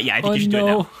 Yeah, I think you should do it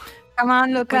now. Come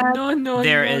on, look up. No.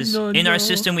 There is in our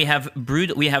system we have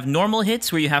normal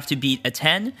hits where you have to beat a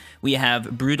 10. We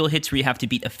have brutal hits where you have to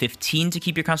beat a 15 to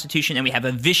keep your constitution, and we have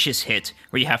a vicious hit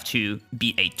where you have to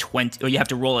beat a 20, or you have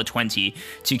to roll a 20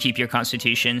 to keep your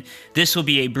constitution. This will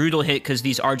be a brutal hit because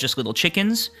these are just little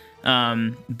chickens,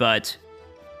 but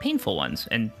painful ones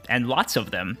and lots of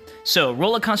them. So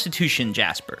roll a constitution,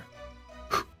 Jasper.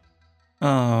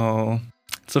 Oh,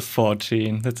 it's a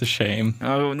 14. That's a shame.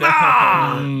 Oh no.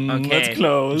 Okay. That's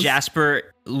close.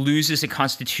 Jasper loses a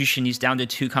constitution. He's down to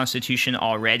 2 constitution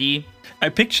already. I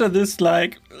picture this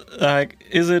like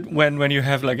is it when you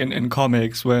have like in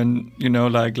comics when you know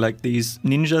like these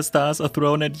ninja stars are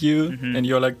thrown at you and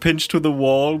you're like pinched to the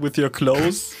wall with your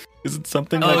clothes? Is it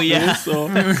something like this? Or?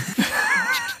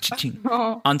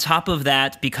 On top of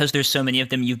that, because there's so many of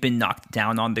them, you've been knocked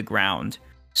down on the ground.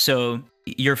 So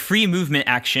your free movement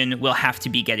action will have to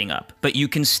be getting up, but you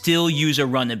can still use a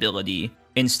run ability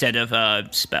instead of a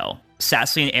spell.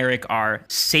 Sassly and Eric are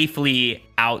safely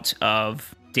out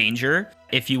of danger.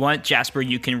 If you want, Jasper,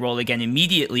 you can roll again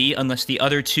immediately, unless the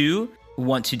other 2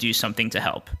 want to do something to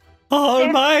help. All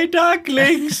my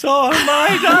ducklings! All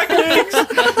my ducklings!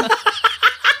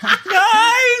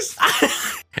 Guys!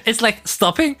 It's like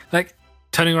stopping, like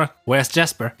turning around. Where's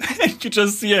Jasper? You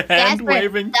just see a hand Jasper,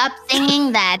 waving. stop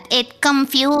singing that. It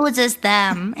confuses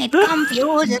them. It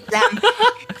confuses them.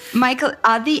 Michael,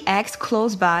 are the eggs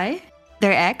close by?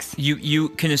 Their eggs? You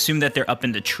can assume that they're up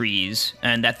in the trees,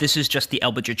 and that this is just the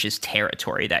Elbadrich's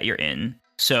territory that you're in.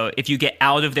 So if you get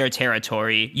out of their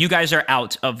territory, you guys are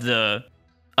out of their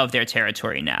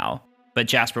territory now. But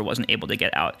Jasper wasn't able to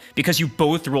get out because you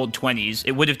both rolled 20s.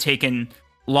 It would have taken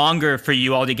longer for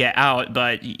you all to get out,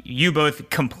 but you both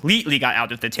completely got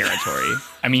out of the territory.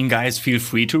 I mean, guys, feel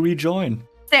free to rejoin.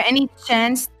 Is there any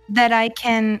chance that I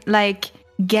can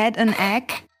get an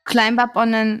egg, climb up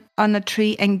on a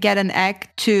tree and get an egg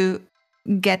to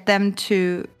get them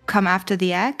to come after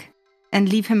the egg and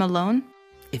leave him alone?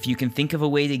 If you can think of a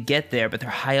way to get there, but they're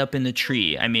high up in the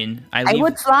tree. I mean, I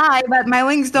would fly, but my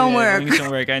wings don't work. Wings don't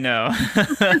work, I know.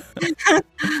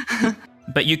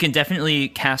 But you can definitely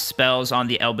cast spells on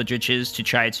the Eldritches to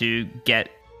try to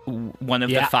get one of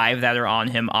the 5 that are on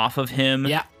him off of him.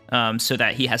 Yeah. So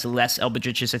that he has less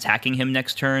Eldritches attacking him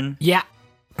next turn. Yeah.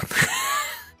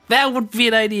 That would be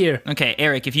an idea. Okay,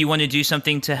 Eric, if you want to do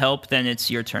something to help, then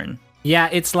it's your turn. Yeah,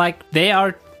 it's like they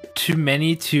are too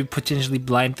many to potentially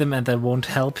blind them, and that won't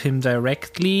help him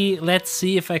directly. Let's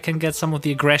see if I can get some of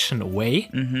the aggression away.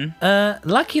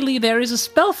 Luckily, there is a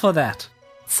spell for that.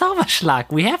 Zauberschlag,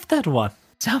 we have that one.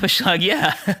 Zauberschlag,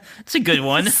 yeah. It's a good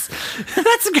one.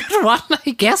 That's a good one,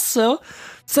 I guess so.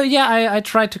 So yeah, I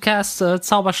tried to cast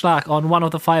Zauberschlag on one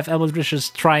of the 5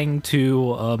 Eldritches trying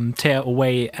to tear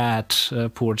away at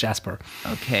poor Jasper.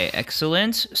 Okay,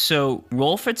 excellent. So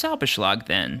roll for Zauberschlag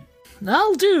then.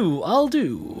 I'll do.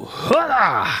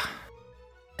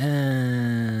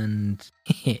 And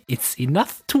it's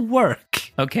enough to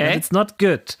work. Okay. But it's not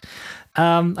good.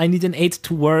 I need an 8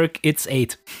 to work. It's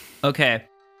 8. Okay.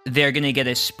 They're going to get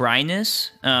a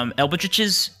spryness.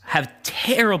 Eldritches have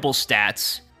terrible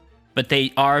stats, but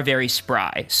they are very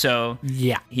spry. So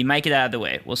yeah, he might get out of the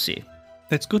way. We'll see.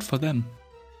 That's good for them.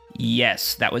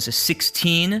 Yes, that was a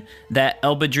 16. That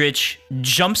Eldritch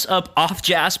jumps up off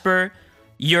Jasper.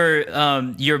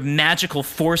 Your magical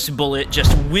force bullet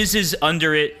just whizzes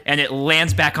under it, and it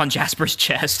lands back on Jasper's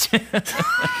chest.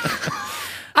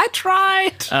 I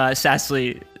tried.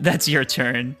 Sassly, that's your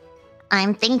turn.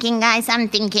 I'm thinking, guys,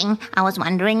 I was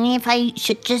wondering if I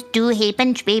should just do hip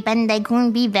and trip, and they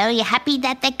couldn't be very happy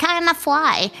that they kind of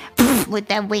fly with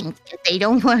their wings if they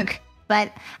don't work.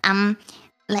 But,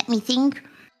 let me think.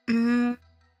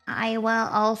 I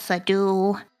will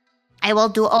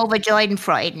do Overjoyed and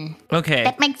Freuden. Okay.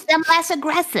 That makes them less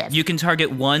aggressive. You can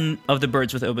target one of the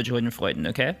birds with Overjoyed and Freuden,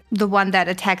 okay? The one that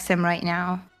attacks him right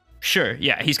now. Sure,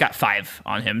 yeah, he's got 5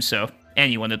 on him, so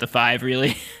any one of the 5,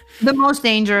 really. The most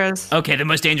dangerous. Okay, the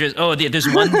most dangerous. Oh, there's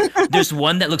one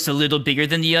that looks a little bigger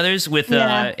than the others with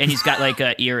and he's got like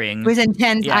a earring. With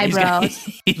intense eyebrows.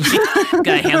 He's got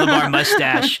a handlebar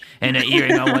mustache and an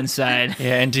earring on one side.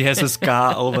 Yeah, and he has a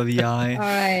scar over the eye. All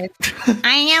right.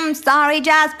 I am sorry,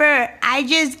 Jasper. I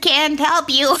just can't help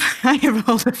you. I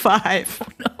rolled a 5.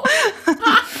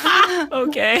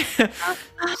 Okay.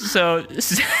 So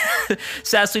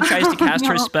Sassly tries to cast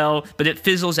her spell, but it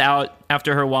fizzles out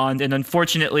after her wand, and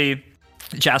unfortunately,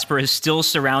 Jasper is still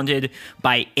surrounded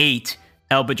by 8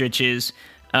 Eldritches.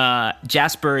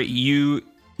 Jasper, you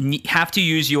have to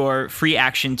use your free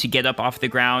action to get up off the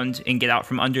ground and get out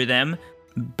from under them,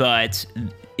 but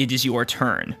it is your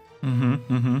turn.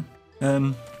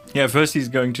 Yeah, first he's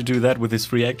going to do that with his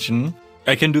free action.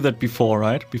 I can do that before,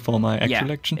 right? Before my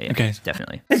actual action? Yeah, okay.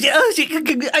 Definitely.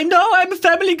 I know I'm a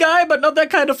family guy, but not that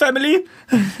kind of family.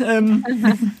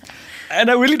 And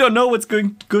I really don't know what's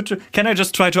going good to... Can I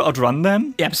just try to outrun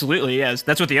them? Absolutely, yes.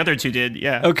 That's what the other 2 did,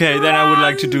 yeah. Okay, then I would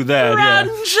like to do that, Run,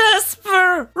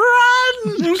 Jasper!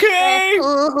 Run! Okay.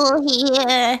 Ooh,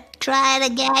 here. Try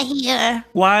to get here.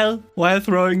 While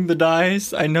throwing the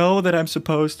dice, I know that I'm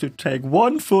supposed to take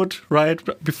 1 foot right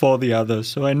before the other.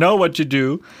 So I know what to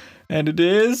do. And it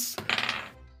is...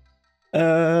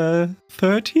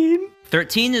 13?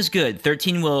 13 is good.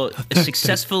 13 will... A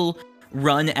successful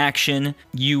run action,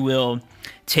 you will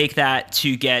take that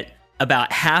to get about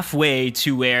halfway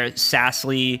to where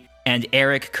Sassly and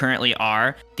Eric currently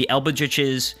are. The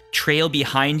Eldritches trail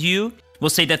behind you. We'll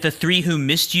say that the 3 who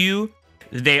missed you,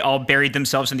 they all buried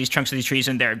themselves in these trunks of these trees,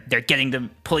 and they're getting them,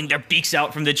 pulling their beaks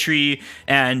out from the tree,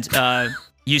 and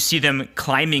you see them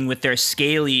climbing with their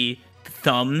scaly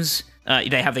thumbs.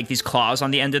 They have like these claws on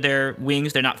the end of their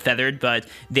wings. They're not feathered, but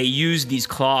they use these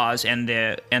claws and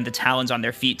the talons on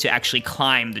their feet to actually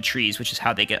climb the trees, which is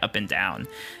how they get up and down.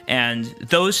 And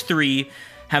those 3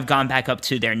 have gone back up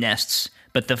to their nests.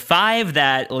 But the 5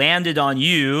 that landed on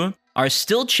you are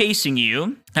still chasing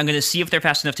you. I'm going to see if they're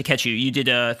fast enough to catch you. You did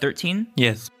a 13?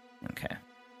 Yes. Okay.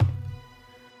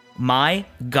 My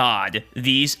God,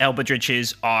 these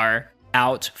Eldritches are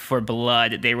out for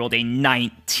blood. They rolled a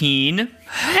 19.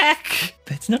 Heck!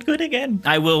 That's not good again.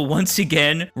 I will once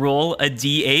again roll a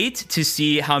d8 to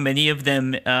see how many of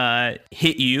them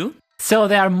hit you. So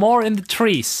there are more in the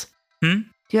trees. You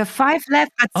have 5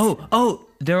 left. But Oh,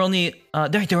 they're only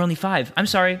 5. I'm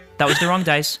sorry. That was the wrong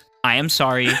dice. I am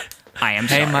sorry. I am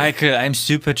Hey, sorry. Michael, I'm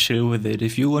super chill with it.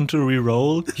 If you want to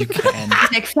re-roll, you can.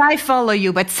 Like 5 follow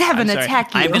you, but 7 Sorry.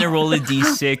 attack you. I'm gonna roll a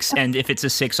d6, and if it's a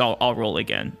 6, I'll roll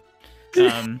again.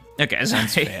 Okay,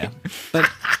 Sounds sorry. fair. But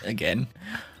again,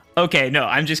 Okay, no,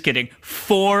 I'm just kidding.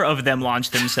 4 of them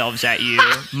launched themselves at you.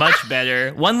 Much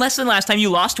better. One less than last time. You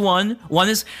lost one. One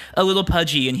is a little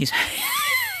pudgy, and he's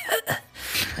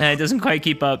it doesn't quite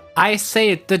keep up. I say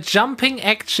it, the jumping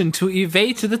action to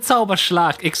evade the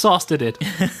Zauberschlag exhausted it.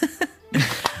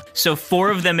 So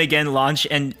 4 of them again launch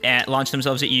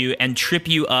themselves at you and trip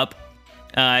you up.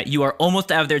 You are almost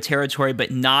out of their territory,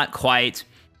 but not quite.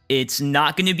 It's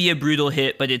not going to be a brutal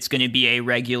hit, but it's going to be a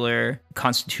regular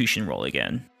Constitution roll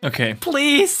again. okay.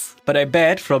 Please! But I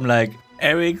bet from like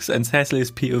Eric's and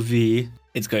Cecily's POV,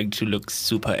 it's going to look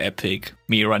super epic.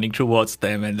 Me running towards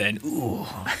them and then, ooh.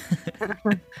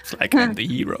 It's like I'm the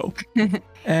hero.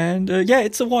 And yeah,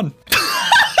 it's a 1.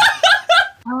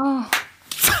 Oh,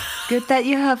 good that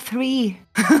you have 3.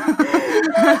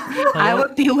 I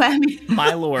would be whammy.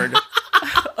 My lord.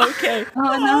 Okay. Oh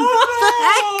no.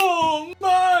 Oh,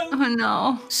 man. Oh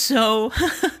no.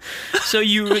 So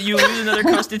you lose another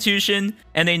Constitution,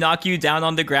 and they knock you down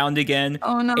on the ground again.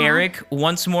 Oh, no. Eric,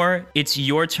 once more, it's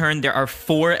your turn. There are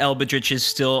 4 Elbadriches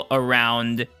still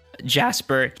around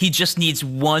Jasper. He just needs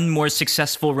one more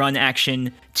successful run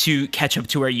action to catch up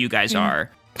to where you guys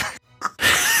are.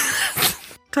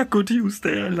 Taco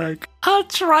Tuesday, I like. I'll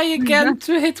try again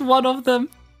to hit one of them.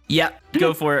 Yep,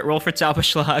 go for it. Roll for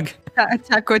Zauberschlag.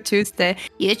 Taco Tuesday.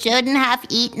 You shouldn't have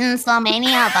eaten so many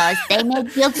of us. They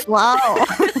make you slow.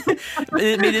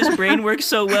 It made his brain work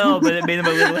so well, but it made him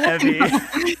a little heavy.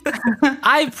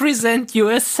 I present you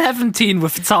a 17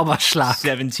 with Zauberschlag.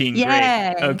 17, Yay.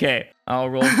 great. Okay, I'll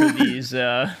roll for these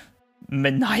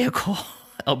maniacal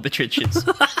Elbadriches.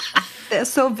 They're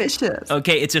so vicious.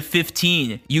 Okay, it's a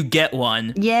 15. You get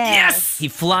one. Yes. He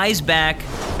flies back.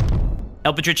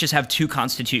 Elbadriches have 2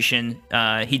 Constitution.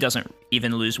 He doesn't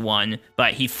even lose 1,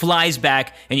 but he flies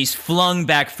back and he's flung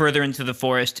back further into the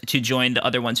forest to join the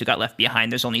other ones who got left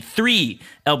behind. There's only 3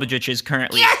 Elbadriches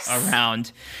currently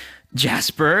around.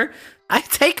 Jasper, I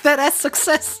take that as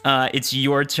success. it's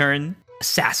your turn.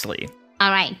 Sassly. All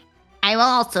right. I will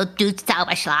also do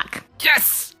Zauberschlag.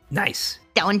 Yes! Nice.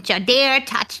 Don't you dare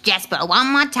touch Jasper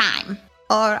one more time.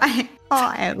 Or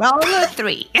I roll a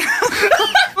 3.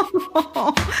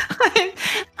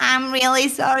 I'm really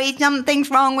sorry. Something's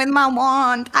wrong with my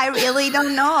wand. I really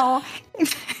don't know.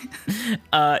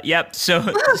 Yep, so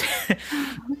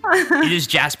it is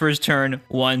Jasper's turn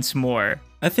once more.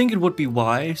 I think it would be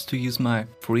wise to use my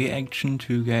free action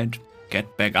to get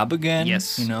back up again.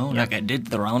 Yes. You know, like I did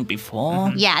the round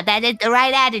before. Yeah, that is the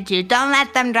right attitude. Don't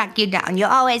let them drag you down. You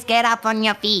always get up on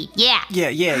your feet. Yeah.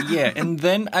 Yeah. And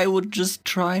then I would just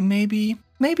try maybe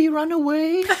run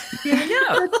away.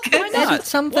 Yeah, why Is it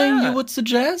something you would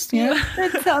suggest? Yeah.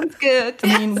 That sounds good.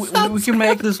 I mean, we can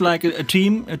make this like a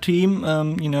team,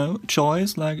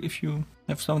 choice. Like if you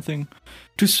have something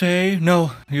to say,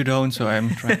 no, you don't. So I'm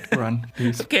trying to run.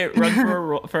 Please. Okay, run for a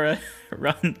roll,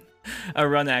 a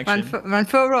run action. Run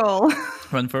for a roll.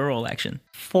 Run for a roll action.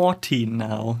 14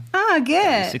 now. Oh,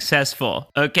 good. Successful.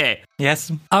 Okay.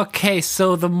 Yes. Okay,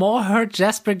 so the more hurt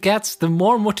Jasper gets, the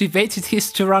more motivated he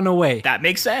is to run away. That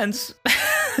makes sense.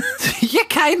 Yeah,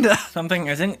 kinda.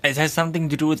 Something. I think it has something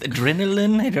to do with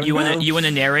adrenaline. I don't know. You wanna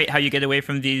narrate how you get away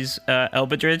from these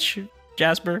Elbadrich,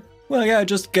 Jasper? Well, yeah, I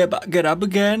just get up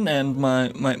again, and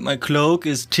my cloak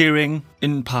is tearing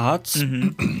in parts.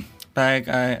 Like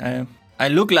I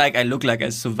look like I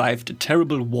survived a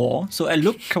terrible war, so I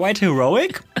look quite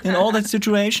heroic in all that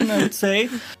situation, I would say.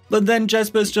 But then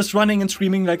Jasper is just running and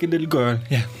screaming like a little girl.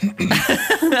 Yeah.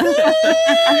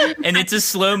 And it's a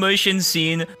slow motion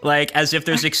scene, like as if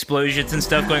there's explosions and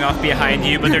stuff going off behind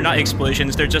you, but they're not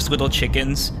explosions, they're just little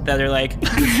chickens that are like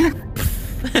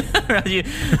around you,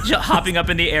 hopping up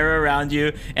in the air around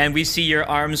you, and we see your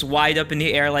arms wide up in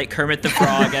the air like Kermit the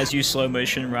Frog as you slow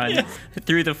motion run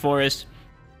through the forest.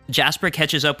 Jasper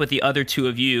catches up with the other 2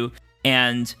 of you,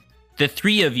 and the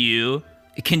 3 of you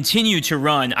continue to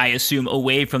run, I assume,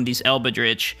 away from these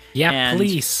Elbadrich. Yeah, and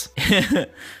please.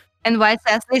 And while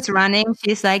Cecily's running,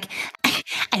 she's like,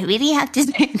 I really have to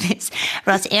say this.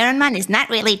 Ross Ehrenmann is not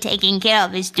really taking care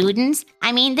of his students.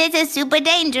 I mean, this is super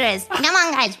dangerous. Come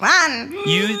on, guys, run.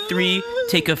 You 3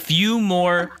 take a few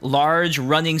more large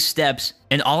running steps,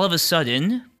 and all of a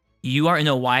sudden, you are in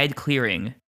a wide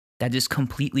clearing that is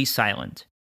completely silent.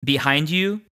 Behind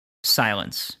you,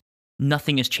 silence.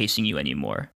 Nothing is chasing you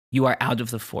anymore. You are out of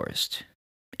the forest.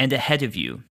 And ahead of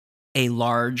you, a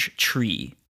large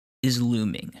tree is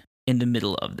looming in the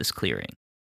middle of this clearing.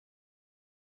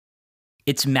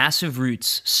 Its massive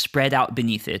roots spread out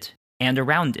beneath it, and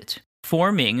around it,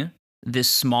 forming this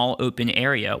small open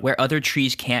area where other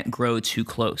trees can't grow too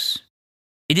close.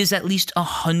 It is at least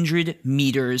 100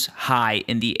 meters high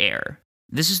in the air.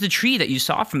 This is the tree that you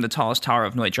saw from the tallest tower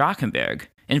of Neudrachenberg.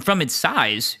 And from its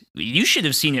size, you should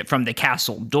have seen it from the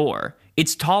castle door.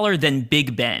 It's taller than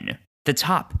Big Ben. The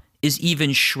top is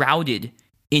even shrouded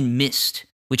in mist,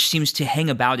 which seems to hang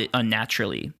about it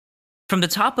unnaturally. From the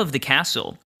top of the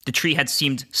castle, the tree had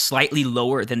seemed slightly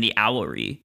lower than the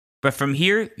owlery. But from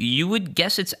here, you would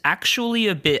guess it's actually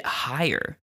a bit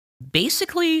higher.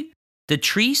 Basically, the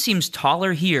tree seems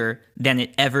taller here than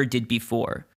it ever did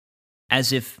before,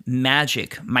 as if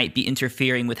magic might be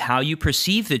interfering with how you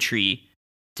perceive the tree,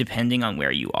 depending on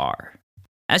where you are.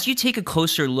 As you take a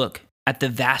closer look at the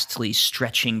vastly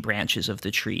stretching branches of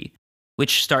the tree,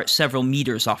 which start several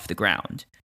meters off the ground,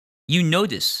 you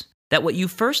notice that what you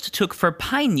first took for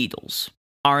pine needles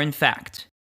are in fact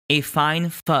a fine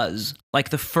fuzz like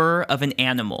the fur of an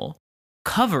animal,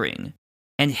 covering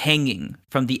and hanging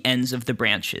from the ends of the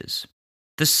branches.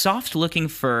 The soft-looking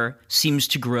fur seems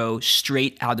to grow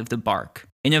straight out of the bark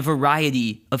in a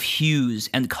variety of hues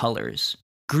and colors.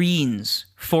 Greens,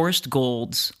 forest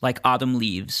golds like autumn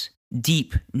leaves,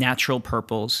 deep natural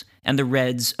purples, and the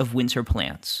reds of winter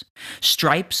plants.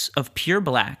 Stripes of pure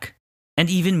black, and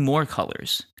even more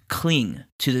colors, cling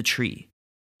to the tree.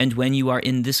 And when you are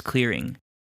in this clearing,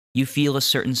 you feel a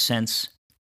certain sense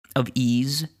of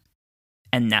ease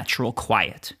and natural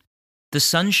quiet. The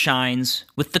sun shines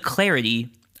with the clarity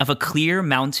of a clear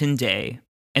mountain day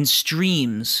and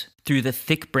streams through the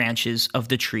thick branches of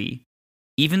the tree.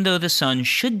 Even though the sun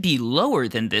should be lower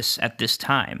than this at this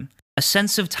time, a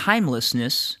sense of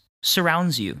timelessness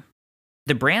surrounds you.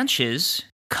 The branches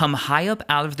come high up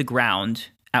out of the ground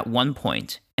at one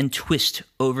point and twist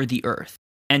over the earth.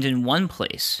 And in one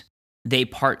place, they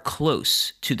part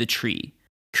close to the tree,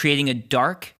 creating a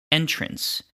dark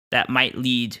entrance that might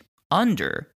lead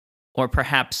under or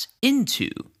perhaps into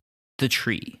the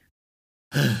tree.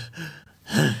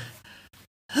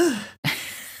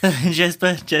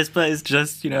 Jasper is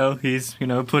just, he's,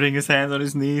 putting his hands on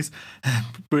his knees,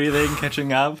 breathing,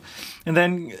 catching up. And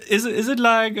then, is it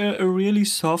like a really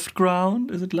soft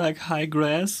ground? Is it like high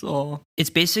grass or? It's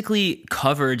basically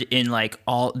covered in like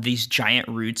all these giant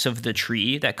roots of the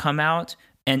tree that come out.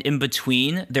 And in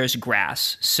between, there's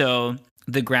grass. So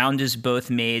the ground is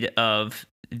both made of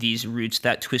these roots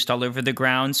that twist all over the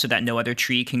ground so that no other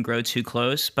tree can grow too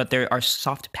close. But there are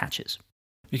soft patches.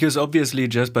 Because obviously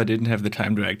Jasper didn't have the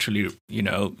time to actually,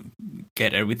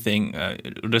 get everything,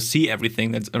 to see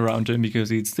everything that's around him because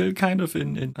he's still kind of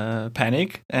in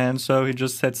panic. And so he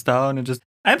just sits down and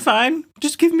I'm fine.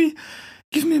 Just give me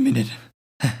a minute.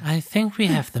 I think we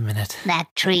have the minute. That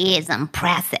tree is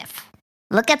impressive.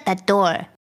 Look at that door.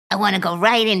 I want to go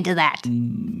right into that.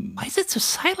 Why is it so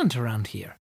silent around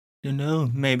here?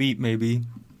 Maybe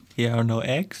here are no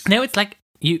eggs. No, it's like,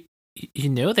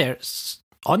 there's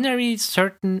ordinary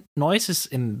certain noises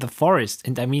in the forest.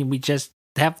 And I mean, we just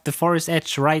have the forest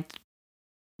edge right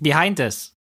behind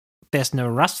us. There's no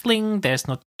rustling, there's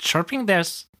no chirping,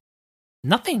 there's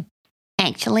nothing.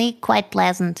 Actually, quite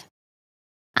pleasant.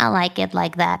 I like it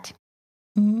like that.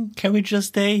 Can we just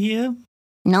stay here?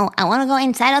 No, I want to go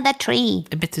inside of that tree.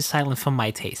 A bit too silent for my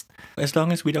taste. As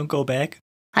long as we don't go back.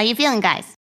 How you feeling,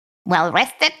 guys? Well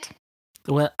rested?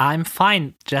 Well, I'm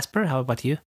fine. Jasper, how about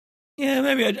you? Yeah,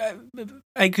 maybe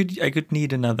I could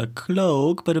need another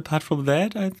cloak, but apart from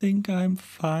that, I think I'm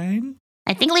fine.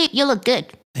 I think you look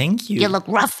good. Thank you. You look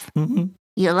rough. Mm-hmm.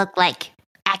 You look like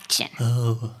action.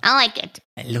 Oh, I like it.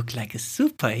 I look like a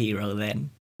superhero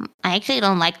then. I actually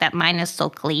don't like that mine is so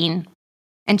clean.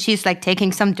 And she's like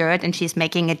taking some dirt and she's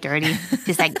making it dirty.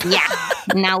 She's like, yeah,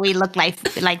 now we look like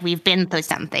we've been through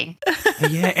something.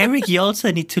 Yeah, Eric, you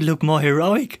also need to look more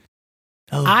heroic.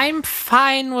 Oh. I'm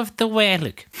fine with the way I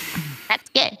look. That's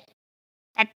good.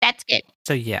 That's good.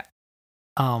 So yeah,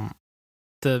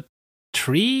 the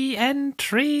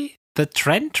the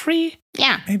trend tree.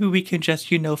 Yeah, Maybe we can just,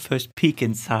 first peek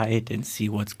inside and see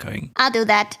what's going. I'll do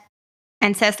that.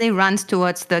 And Cecily runs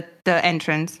towards the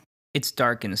entrance. It's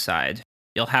dark inside.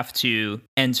 You'll have to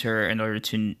enter in order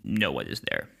to know what is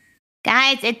there.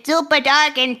 Guys, it's super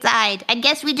dark inside. I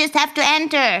guess we just have to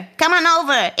enter. Come on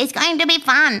over. It's going to be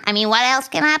fun. I mean, what else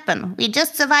can happen? We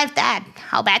just survived that.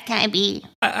 How bad can it be?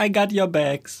 I got your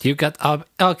bags. You got up.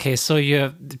 Okay, so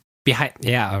you're behind.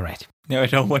 Yeah, all right. No, I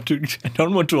don't want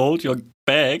to hold your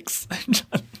bags.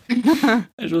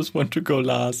 I just want to go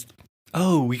last.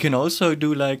 Oh, we can also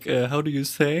do like how do you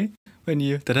say when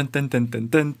you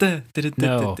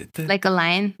No. Like a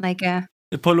lion, like a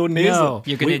The Polonaise. No.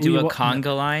 You're going to We- do we a wa-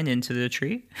 conga line into the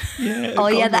tree? Yeah. Oh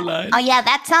yeah, conga line.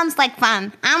 that sounds like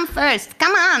fun. I'm first.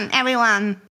 Come on,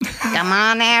 everyone. Come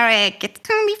on, Eric. It's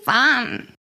gonna be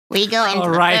fun. We go into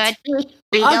All the right. third tree.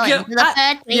 We go Okay, into the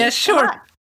third tree. yeah, Come sure. on.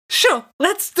 Sure,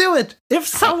 let's do it. If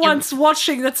someone's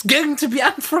watching, that's going to be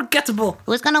unforgettable.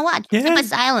 Who's gonna watch? Yeah. Super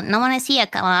silent. No one is here.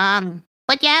 Come on.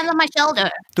 Put your hands on my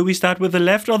shoulder. Do we start with the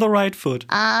left or the right foot?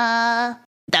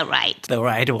 The right. The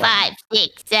right one. 5,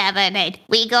 6, 7, 8.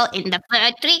 We go in the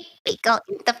third tree. We go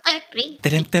in the third tree.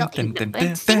 We go in the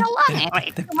third. Sing along,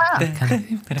 Eric. Come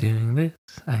on. Doing this,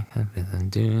 I have been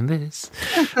doing this.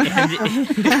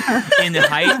 And in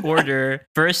height order,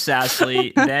 first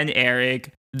Sassly, then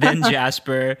Eric, then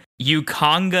Jasper, you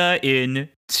conga in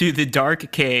to the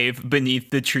dark cave beneath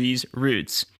the tree's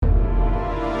roots.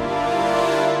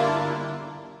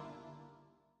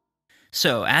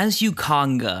 So, as you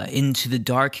conga into the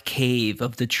dark cave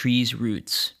of the tree's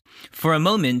roots, for a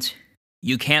moment,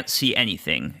 you can't see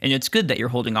anything, and it's good that you're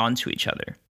holding on to each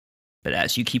other. But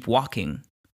as you keep walking,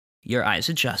 your eyes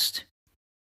adjust,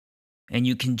 and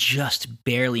you can just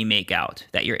barely make out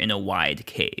that you're in a wide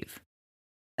cave.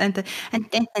 And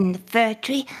then in the third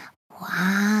tree.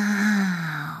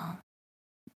 Wow.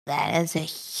 That is a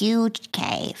huge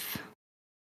cave.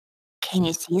 Can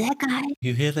you see that, guy?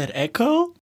 You hear that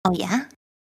echo? Oh, yeah?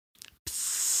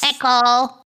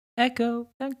 Echo. Echo,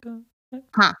 echo.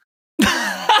 Huh.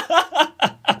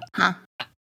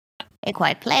 It's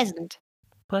quite pleasant.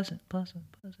 Pleasant, pleasant,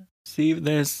 pleasant. See if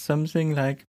there's something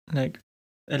like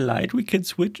a light we can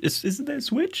switch. Isn't there a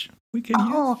switch we can use?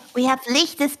 Oh, we have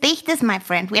Lichtes Bichtes, my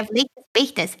friend. We have Lichtes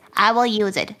Bichtes. I will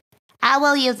use it. I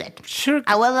will use it. Sure.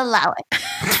 I will allow it.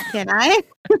 Can I?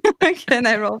 Can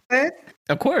I roll first?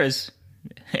 Of course.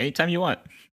 Anytime you want.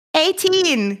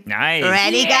 18. Nice.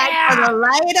 Ready, guys, for the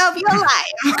light of your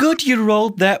life. Good, you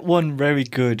rolled that one very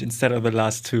good instead of the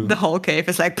last two. The whole cave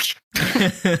is like.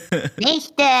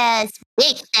 Lichtes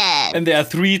Bichtes. And there are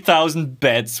 3,000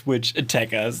 bats which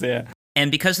attack us. Yeah. And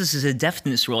because this is a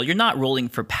deftness roll, you're not rolling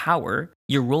for power.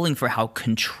 You're rolling for how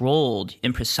controlled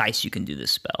and precise you can do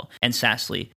this spell. And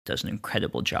Sassly does an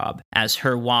incredible job as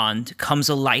her wand comes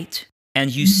alight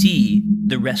and you see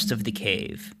the rest of the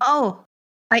cave. Oh,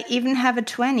 I even have a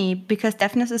 20 because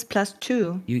deafness is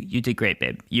 +2. You did great,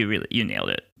 babe. You nailed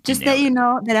it. Just that you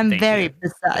know that I'm Thank very you.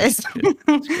 precise.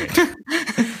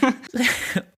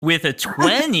 With a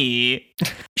 20,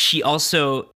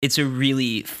 it's a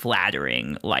really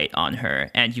flattering light on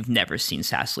her, and you've never seen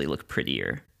Sassly look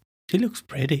prettier. She looks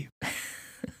pretty.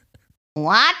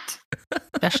 What?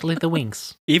 Especially the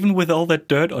wings. Even with all that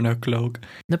dirt on her cloak.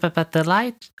 No, but the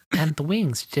light and the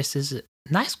wings just is a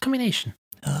nice combination.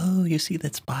 Oh, you see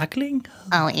that sparkling?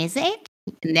 Oh, is it?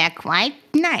 They're quite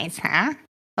nice, huh?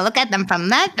 Look at them from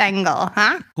that angle,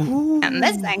 huh? Ooh. And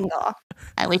this angle.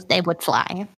 I wish they would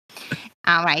fly.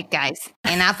 All right, guys.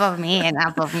 Enough of me.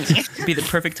 It'd be the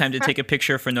perfect time to take a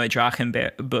picture for Neudrachen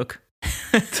book.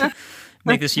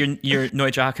 Make this your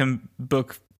Neudrachen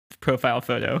book profile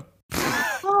photo.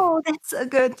 Oh, that's so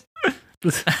good.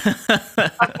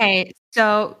 Okay,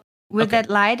 so with that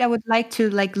light, I would like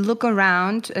to look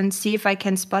around and see if I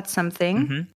can spot something.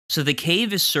 Mm-hmm. So the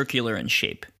cave is circular in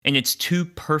shape, and it's too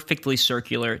perfectly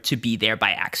circular to be there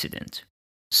by accident.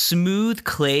 Smooth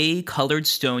clay-colored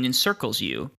stone encircles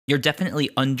you. You're definitely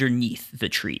underneath the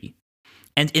tree.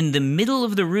 And in the middle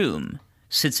of the room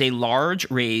sits a large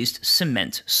raised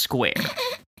cement square.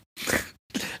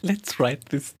 Let's write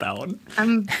this down.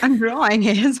 I'm drawing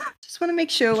it. Just want to make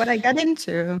sure what I got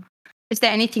into. Is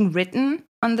there anything written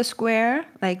on the square?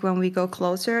 Like when we go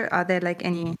closer, are there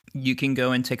any? You can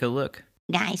go and take a look.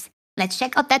 Guys, let's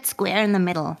check out that square in the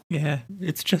middle. Yeah,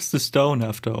 it's just a stone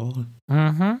after all.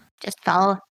 Mm-hmm. Just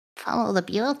follow the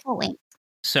beautiful wings.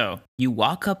 So you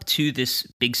walk up to this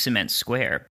big cement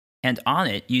square, and on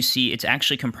it you see it's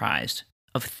actually comprised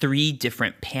of 3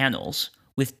 different panels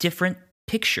with different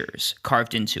pictures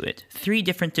carved into it. 3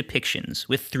 different depictions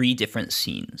with 3 different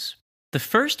scenes. The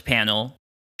first panel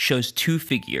shows 2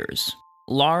 figures,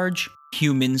 large,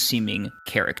 human-seeming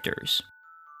characters.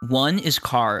 One is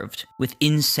carved with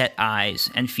inset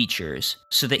eyes and features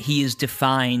so that he is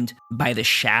defined by the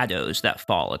shadows that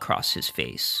fall across his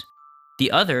face.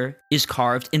 The other is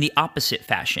carved in the opposite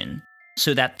fashion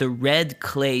so that the red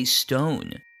clay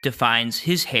stone defines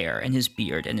his hair and his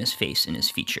beard and his face and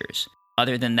his features.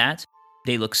 Other than that,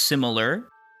 they look similar,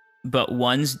 but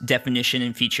one's definition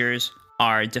and features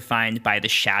are defined by the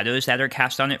shadows that are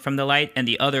cast on it from the light, and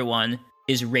the other one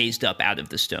is raised up out of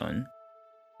the stone.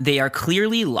 They are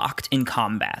clearly locked in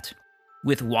combat,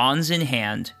 with wands in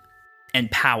hand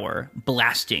and power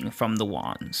blasting from the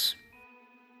wands.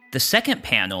 The second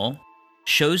panel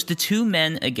shows the two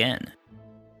men again.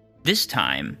 This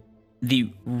time,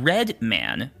 the red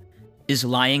man is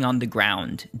lying on the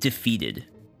ground, defeated.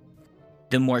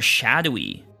 The more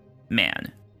shadowy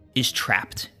man is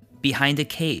trapped behind a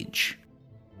cage.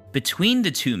 Between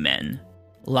the two men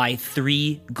lie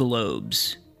 3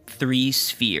 globes, 3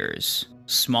 spheres,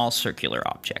 small circular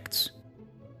objects.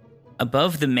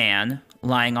 Above the man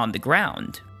lying on the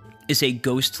ground is a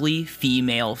ghostly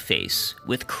female face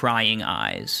with crying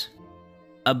eyes.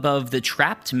 Above the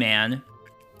trapped man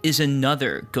is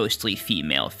another ghostly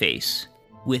female face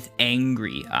with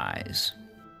angry eyes.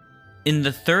 In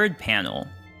the third panel,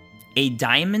 a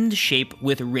diamond shape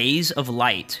with rays of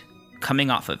light coming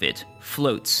off of it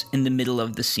floats in the middle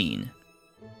of the scene.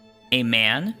 A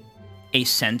man, a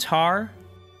centaur,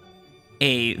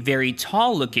 a very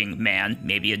tall-looking man,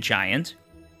 maybe a giant,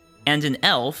 and an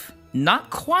elf, not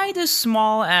quite as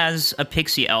small as a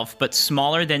pixie elf, but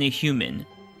smaller than a human,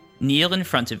 kneel in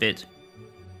front of it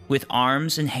with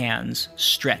arms and hands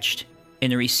stretched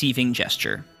in a receiving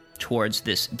gesture towards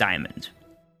this diamond.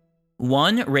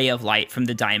 One ray of light from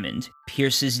the diamond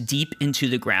pierces deep into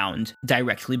the ground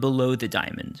directly below the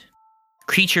diamond.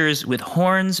 Creatures with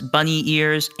horns, bunny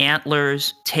ears,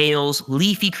 antlers, tails,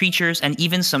 leafy creatures, and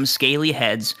even some scaly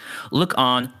heads look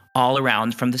on all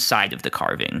around from the side of the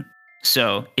carving.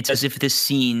 So it's as if this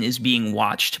scene is being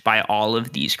watched by all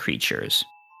of these creatures.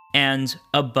 And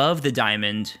above the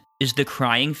diamond is the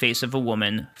crying face of a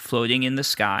woman floating in the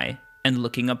sky and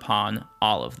looking upon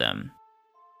all of them.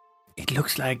 It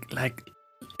looks like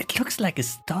a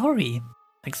story,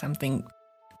 like something.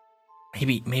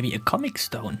 Maybe a comic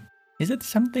stone. Is it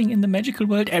something in the magical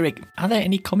world, Eric? Are there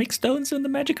any comic stones in the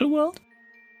magical world?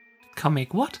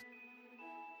 Comic what?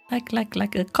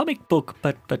 Like a comic book,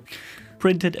 but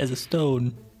printed as a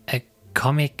stone. A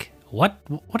comic? What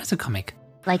is a comic?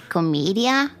 Like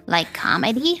comedia? Like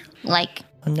comedy? Like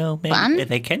Oh, no, maybe fun?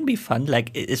 they can be fun,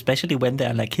 like especially when they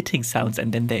are like hitting sounds,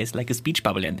 and then there is like a speech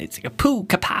bubble, and it's like a poo,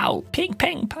 kapow, ping,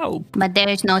 pang, pow. But there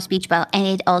is no speech bubble, and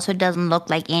it also doesn't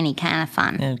look like any kind of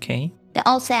fun. Okay. They're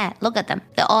all sad. Look at them.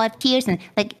 They all have tears, and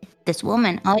like this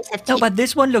woman always have No, tears. but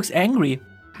this one looks angry.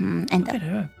 And Look the at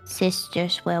her.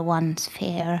 sisters were once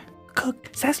fair.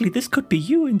 Cecily, this could be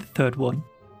you in the third one.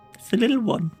 It's the little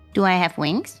one. Do I have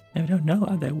wings? I don't know.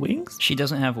 Are there wings? She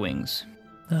doesn't have wings.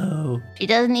 No. She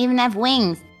doesn't even have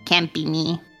wings. Can't be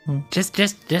me. Just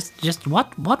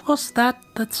what was that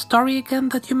story again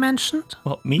that you mentioned?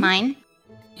 What, me? Mine?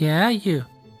 Yeah, you.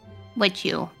 What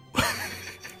you?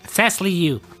 Cecily,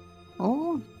 you.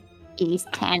 Oh, he's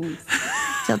tense.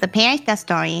 So the Perchta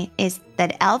story is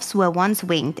that elves were once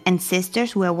winged and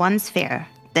sisters were once fair.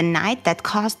 The night that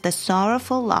caused the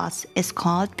sorrowful loss is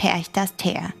called Perchta's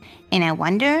Tear, and I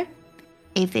wonder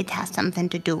if it has something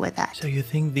to do with that. So you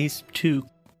think these two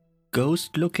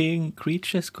ghost-looking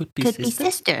creatures could be Could sisters? be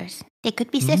sisters. They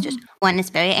could be sisters. One is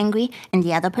very angry and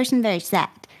the other person very sad.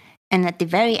 And at the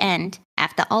very end,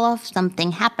 after all of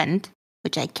something happened,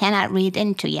 which I cannot read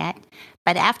into yet,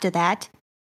 but after that,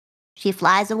 she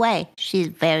flies away. She's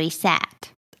very sad.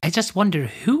 I just wonder,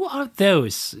 who are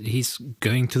those? He's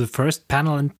going to the first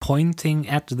panel and pointing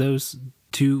at those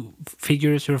two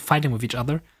figures who are fighting with each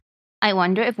other. I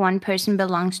wonder if one person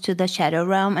belongs to the shadow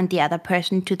realm and the other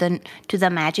person to the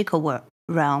magical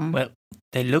realm. Well,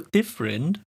 they look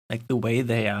different, like the way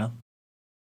they are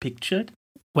pictured.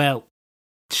 Well,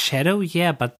 shadow,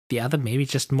 yeah, but the other maybe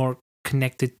just more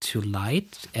connected to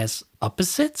light as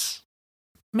opposites?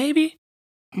 Maybe?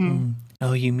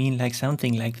 Oh, you mean like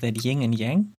something like that yin and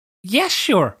yang? Yeah,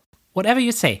 sure. Whatever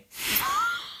you say.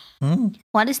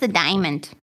 What is the diamond?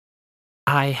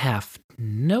 I have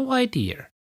no idea.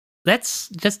 Let's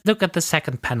just look at the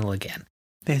second panel again.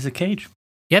 There's a cage.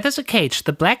 Yeah, there's a cage.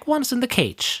 The black one's in the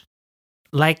cage.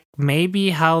 Like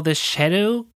maybe how the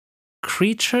shadow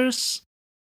creatures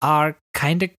are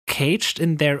kind of caged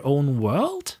in their own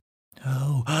world?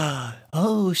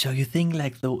 Oh, so you think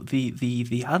like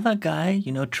the other guy,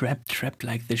 trapped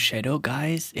like the shadow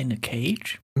guys in a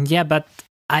cage? Yeah, but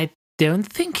I don't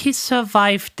think he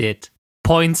survived it.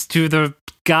 Points to the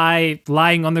guy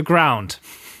lying on the ground.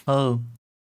 Oh,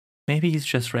 maybe he's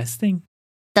just resting.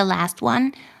 The last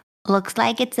one looks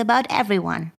like it's about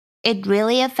everyone. It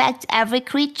really affects every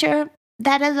creature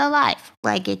that is alive.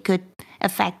 Like it could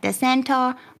affect a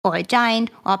centaur, or a giant,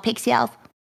 or a pixie elf,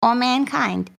 or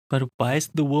mankind. But why is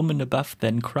the woman above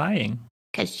then crying?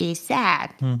 Because she's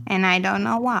sad. And I don't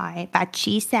know why, but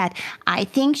she's sad. I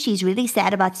think she's really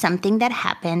sad about something that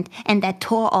happened and that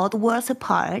tore all the worlds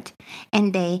apart.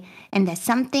 And there's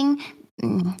something.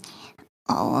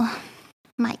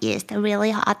 My ears are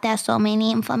really hot. There's so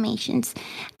many informations.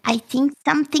 I think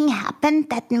something happened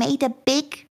that made a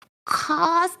big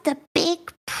caused a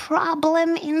big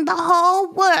problem in the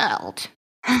whole world.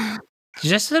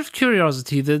 Just out of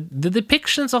curiosity, the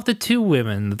depictions of the two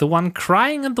women, the one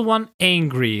crying and the one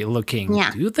angry looking,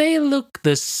 Yeah. do they look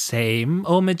the same,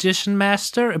 oh Magician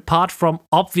Master, apart from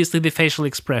obviously the facial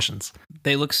expressions?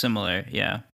 They look similar,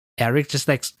 yeah. Eric just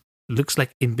looks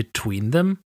like in between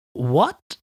them.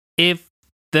 What if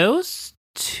those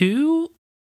two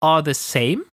are the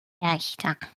same?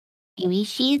 Perchta. Maybe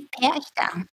she's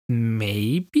Perchta.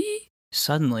 Maybe?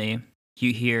 Suddenly,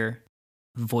 you hear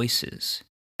voices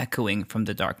echoing from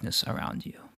the darkness around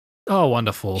you. Oh,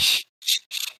 wonderful. Shh, shh,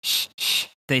 shh, shh.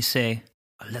 They say,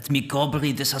 Let me go,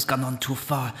 Brie. This has gone on too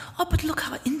far. Oh, but look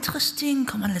how interesting.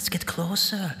 Come on, let's get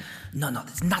closer. No,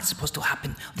 it's not supposed to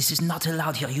happen. This is not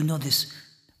allowed here. You know this.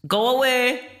 go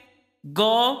away!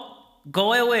 Go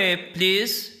away,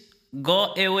 please!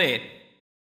 Go away!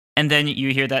 And then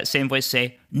you hear that same voice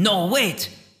say, No, wait.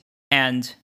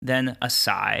 and then a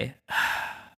sigh.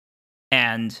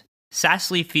 And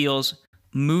Sassly feels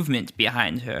movement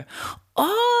behind her.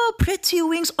 Oh, pretty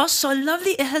wings. Oh, so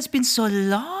lovely. It has been so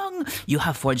long. You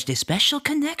have forged a special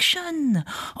connection.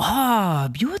 Oh,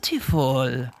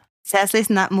 beautiful. Cecily's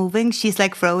not moving. She's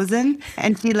like frozen,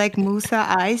 and she like moves her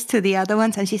eyes to the other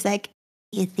ones, and she's like,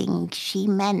 You think she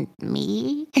meant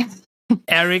me?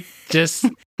 Eric just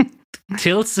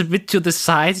tilts a bit to the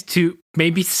side to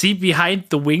maybe see behind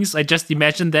the wings. I just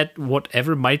imagine that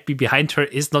whatever might be behind her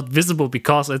is not visible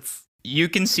because it's... You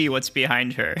can see what's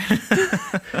behind her.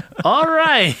 All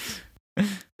right.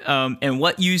 And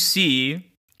what you see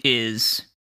is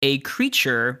a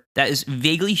creature that is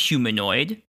vaguely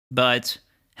humanoid, but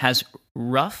has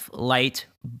rough, light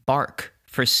bark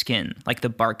for skin, like the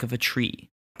bark of a tree.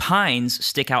 Pines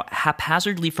stick out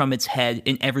haphazardly from its head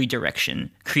in every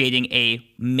direction, creating a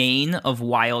mane of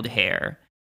wild hair.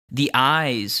 The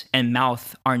eyes and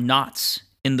mouth are knots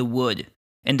in the wood,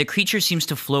 and the creature seems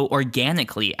to flow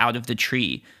organically out of the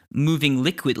tree, moving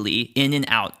liquidly in and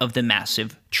out of the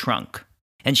massive trunk.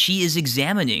 And she is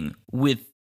examining with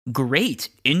great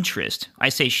interest. I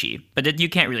say she, but you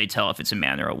can't really tell if it's a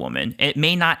man or a woman. It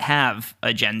may not have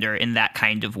a gender in that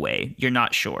kind of way. You're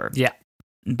not sure. Yeah.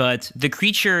 But the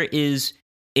creature is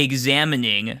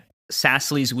examining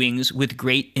Sassly's wings with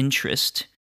great interest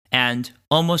and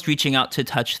almost reaching out to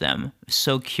touch them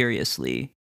so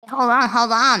curiously. Hold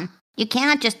on. You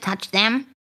cannot just touch them.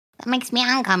 That makes me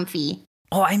uncomfy.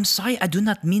 Oh, I'm sorry. I do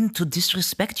not mean to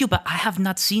disrespect you, but I have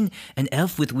not seen an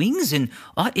elf with wings in,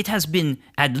 it has been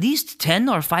at least 10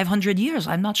 or 500 years.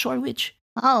 I'm not sure which.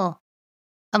 Oh.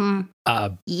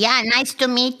 Yeah, nice to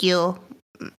meet you.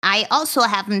 I also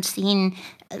haven't seen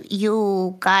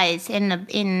you guys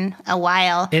in a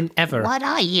while. In ever. What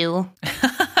are you?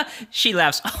 She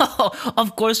laughs. Oh,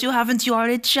 of course you haven't. You are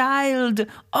a child.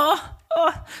 Oh,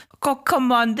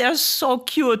 come on. They're so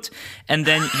cute. And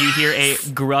then you hear a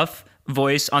gruff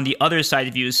voice on the other side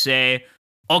of you say,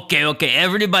 Okay,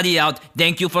 everybody out.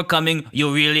 Thank you for coming.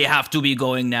 You really have to be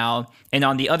going now. And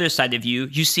on the other side of you,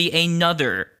 you see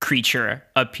another creature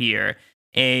appear,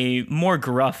 a more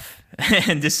gruff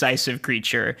and decisive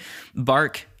creature.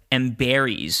 Bark and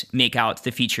berries make out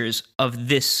the features of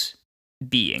this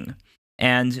being.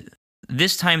 And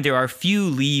this time there are few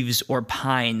leaves or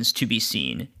pines to be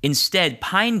seen. Instead,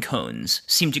 pine cones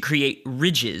seem to create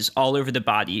ridges all over the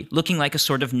body, looking like a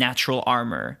sort of natural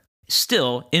armor.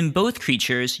 Still, in both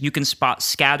creatures, you can spot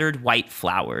scattered white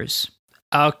flowers.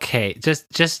 Okay,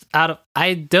 just out of...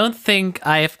 I don't think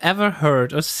I have ever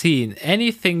heard or seen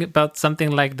anything about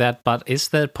something like that, but is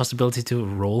there a possibility to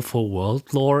roll for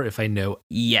world lore if I know?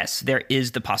 Yes, there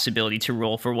is the possibility to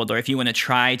roll for world lore. If you want to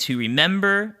try to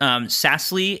remember,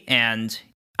 Sassly and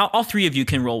all three of you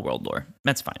can roll world lore.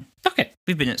 That's fine. Okay.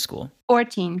 We've been at school.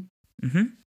 14.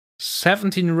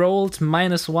 17 rolled,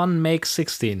 -1 makes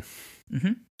 16.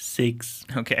 6.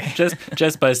 Okay.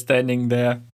 Just by standing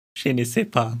there. Je ne sais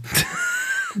pas.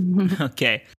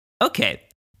 Okay.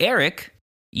 Eric,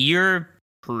 you're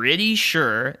pretty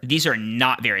sure these are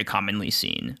not very commonly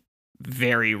seen.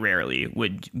 Very rarely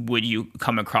would you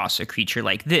come across a creature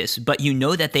like this, but you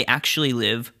know that they actually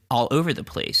live all over the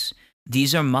place.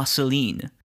 These are Mausoline.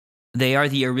 They are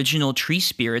the original tree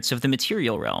spirits of the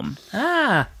material realm.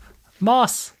 Ah,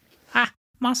 moss.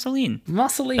 Mausoline.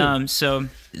 Mausoleum. So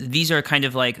these are kind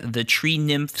of like the tree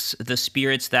nymphs, the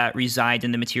spirits that reside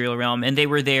in the material realm, and they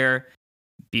were there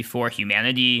before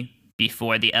humanity,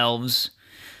 before the elves.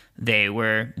 They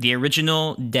were the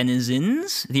original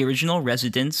denizens, the original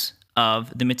residents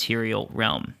of the material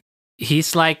realm.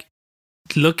 He's like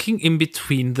looking in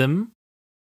between them,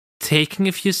 taking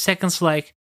a few seconds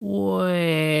like,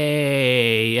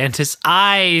 way, and his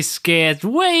eyes get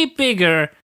way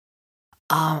bigger.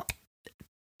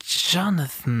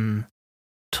 Jonathan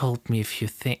told me a few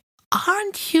things.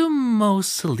 Aren't you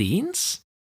Mussolines?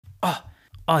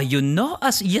 Oh, you know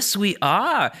us? Yes, we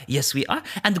are. Yes, we are.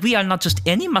 And we are not just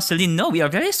any Mussolini. No, we are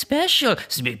very special.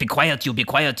 Be quiet, you. Be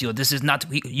quiet, you. This is not.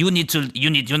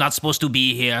 You're not supposed to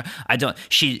be here. I don't.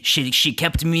 She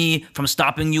kept me from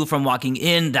stopping you from walking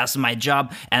in. That's my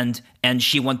job. And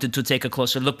she wanted to take a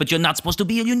closer look. But you're not supposed to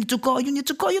be here. You need to go. You need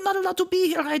to go. You're not allowed to be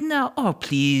here right now. Oh,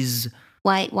 please.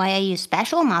 Why are you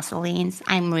special, Mussolines?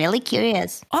 I'm really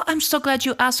curious. Oh, I'm so glad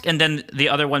you asked. And then the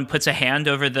other one puts a hand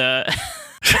over the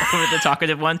over the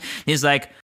talkative one. He's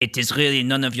like, it is really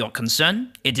none of your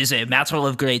concern. It is a matter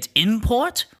of great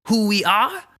import who we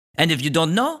are. And if you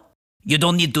don't know, you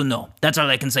don't need to know. That's all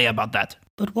I can say about that.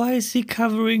 But why is he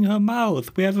covering her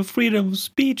mouth? We have a freedom of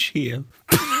speech here.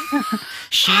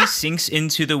 She sinks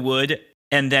into the wood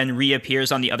and then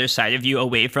reappears on the other side of you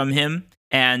away from him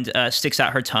and sticks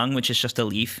out her tongue, which is just a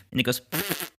leaf. And it goes...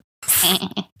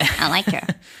 I like her.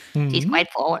 She's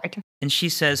quite forward. And she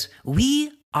says,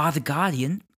 we are the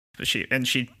guardian.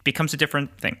 She becomes a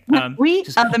different thing. We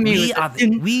are the muses.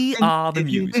 We are the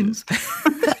muses.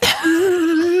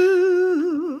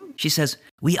 She says,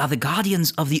 we are the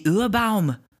guardians of the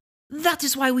Urbaum. That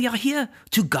is why we are here,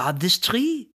 to guard this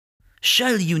tree.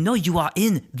 Surely you know you are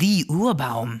in the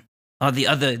Urbaum. Or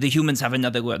the humans have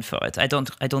another word for it. I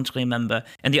don't remember.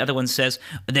 And the other one says,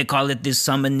 they call it the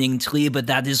summoning tree, but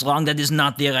that is wrong. That is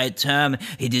not the right term.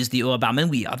 It is the Urbaum, and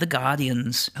we are the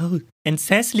guardians. Oh, and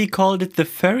Cecily called it the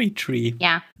furry tree.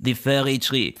 Yeah. The furry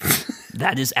tree.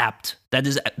 That is apt.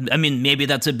 Maybe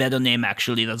that's a better name,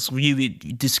 actually. That's really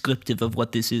descriptive of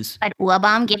what this is. But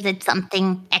Urbaum gives it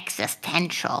something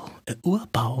existential.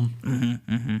 Urbaum.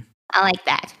 Mm-hmm. I like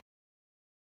that.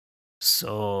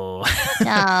 So...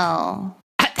 No.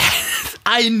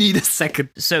 I need a second.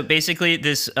 So basically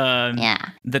this,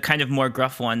 the kind of more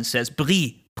gruff one says,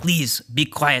 Bree, please be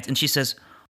quiet. And she says,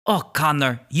 oh,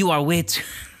 Connor, you are way too...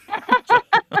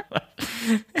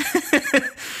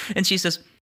 And she says,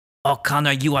 oh,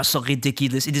 Connor, you are so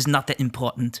ridiculous. It is not that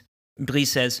important. Bree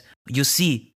says, you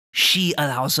see, she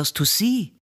allows us to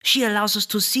see. She allows us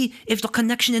to see if the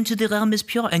connection into the realm is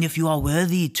pure and if you are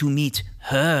worthy to meet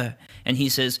her. And he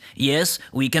says, yes,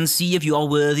 we can see if you are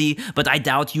worthy, but I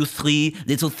doubt you three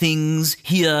little things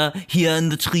here in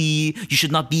the tree. You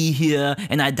should not be here.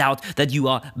 And I doubt that you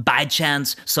are, by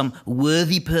chance, some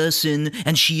worthy person,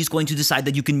 and she's going to decide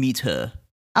that you can meet her.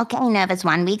 Okay, nervous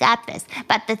one, we got this.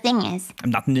 But the thing is... I'm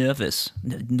not nervous.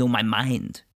 Know my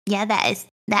mind. Yeah,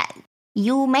 that.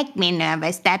 You make me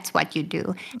nervous. That's what you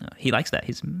do. Oh, he likes that.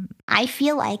 I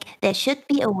feel like there should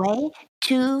be a way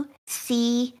to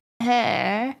see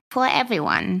her for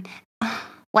everyone.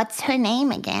 What's her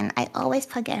name again? I always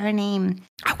forget her name.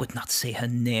 I would not say her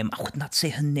name. I would not say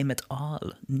her name at all.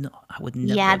 No, I would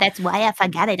never. Yeah, that's why I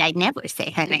forgot it. I never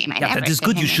say her name. That is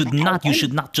good. You should not. You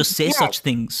should not just say such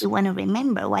things. You want to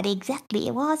remember what exactly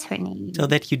it was her name. So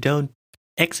that you don't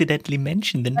accidentally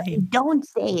mention the name. Don't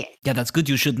say it. Yeah, that's good.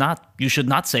 You should not. You should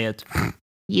not say it.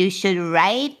 You should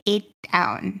write it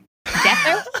down.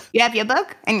 Zephyr, you have your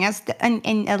book and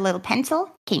a little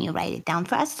pencil. Can you write it down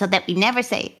for us so that we never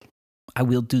say it? I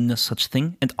will do no such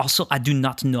thing. And also, I do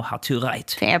not know how to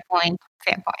write. Fair point.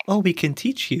 Oh, we can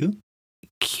teach you.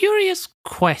 Curious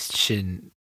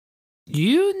question.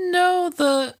 You know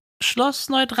the Schloss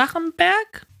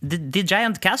Neudrachenberg? The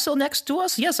giant castle next to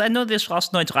us? Yes, I know the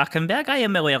Schloss Neudrachenberg. I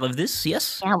am aware of this,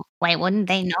 yes. Yeah, why wouldn't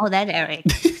they know that, Eric?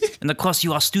 And of course,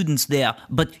 you are students there,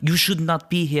 but you should not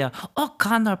be here. Oh,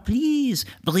 Connor, please.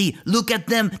 Bree, look at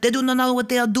them. They do not know what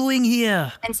they are doing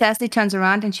here. And Cecily turns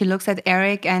around and she looks at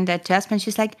Eric and at Jasmine.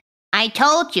 She's like, I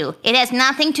told you, it has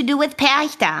nothing to do with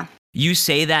Perchta. You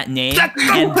say that name,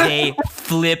 and they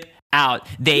flip out.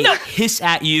 They hiss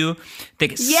at you.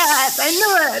 Yes, I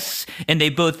knew it. And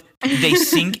they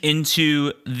sink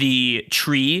into the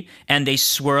tree and they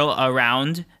swirl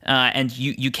around, and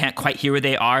you can't quite hear where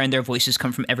they are, and their voices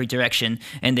come from every direction.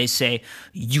 And they say,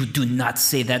 you do not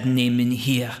say that name in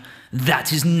here.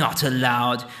 That is not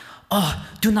allowed. Oh,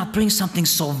 do not bring something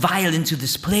so vile into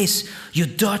this place. You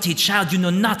dirty child, you know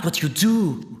not what you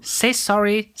do. Say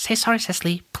sorry,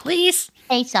 Cecily, please.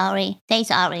 Say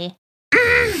sorry.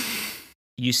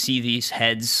 You see these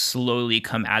heads slowly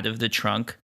come out of the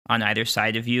trunk on either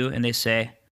side of you, and they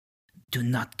say, do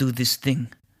not do this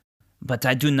thing. But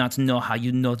I do not know how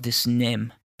you know this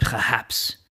name.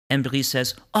 Perhaps. And Bree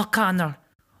says, oh, Connor,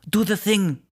 do the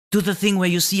thing. Do the thing where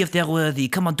you see if they're worthy.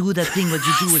 Come on, do that thing where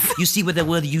you do it. You see where they're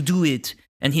worthy, you do it.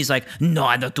 And he's like, no,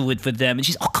 I don't do it for them. And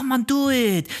she's, oh, come on, do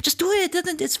it. Just do it.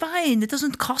 It's fine. It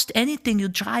doesn't cost anything. You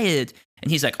try it.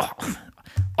 And he's like, oh,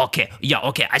 okay. Yeah,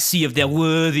 okay. I see if they're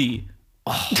worthy.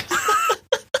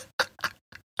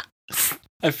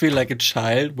 I feel like a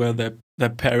child where their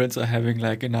parents are having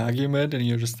like an argument and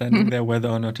you're just standing there whether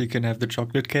or not he can have the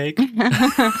chocolate cake.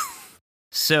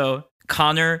 So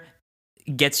Connor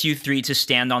gets you three to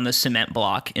stand on the cement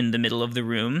block in the middle of the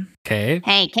room. Okay.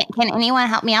 Hey, can anyone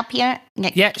help me up here?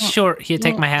 Yeah, sure. Here,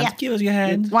 take my hand. Yeah. Give us your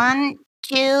hand. 1,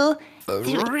 2,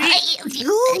 3.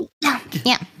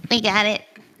 Yeah, we got it.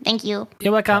 Thank you.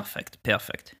 You're welcome.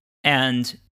 Perfect.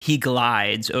 And he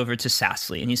glides over to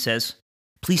Sassly and he says,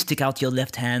 "Please stick out your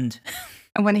left hand.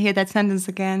 I want to hear that sentence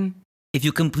again. If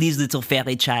you can please, little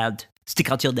fairy child,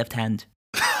 stick out your left hand."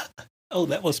 Oh,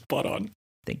 that was spot on.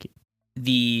 Thank you.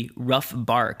 The rough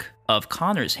bark of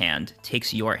Connor's hand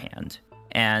takes your hand,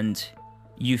 and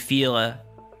you feel a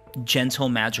gentle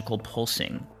magical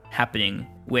pulsing happening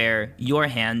where your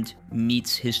hand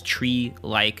meets his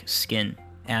tree-like skin.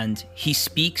 And he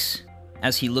speaks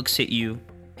as he looks at you,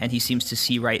 and he seems to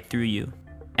see right through you.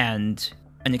 And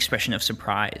an expression of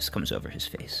surprise comes over his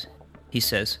face. He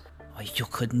says, "Oh, you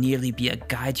could nearly be a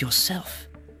guide yourself.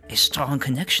 A strong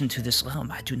connection to this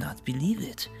realm, I do not believe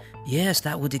it. Yes,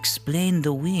 that would explain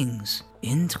the wings.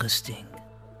 Interesting."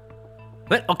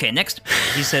 But okay, next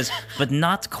he says, "But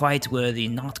not quite worthy,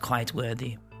 not quite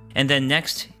worthy." And then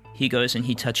next he goes and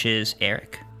he touches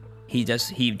Eric. He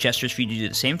gestures for you to do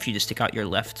the same, for you to stick out your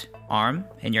left arm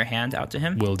and your hand out to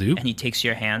him. Will do. And he takes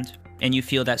your hand, and you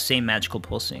feel that same magical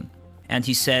pulsing. And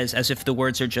he says, as if the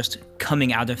words are just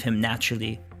coming out of him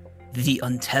naturally, "The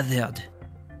untethered.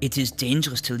 It is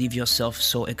dangerous to leave yourself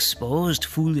so exposed,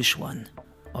 foolish one."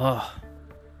 Oh.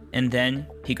 And then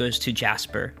he goes to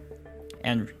Jasper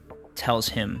and tells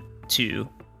him to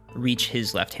reach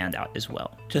his left hand out as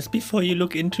well. Just before you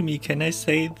look into me, can I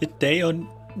say the day on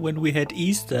when we had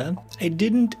Easter, I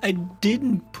didn't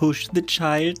push the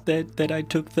child that I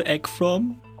took the egg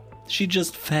from. She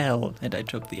just fell and I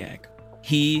took the egg.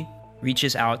 He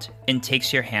reaches out and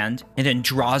takes your hand and then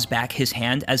draws back his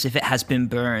hand as if it has been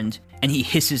burned, and he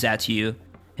hisses at you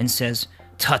and says,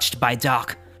 "Touched by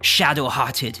dark,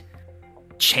 shadow-hearted,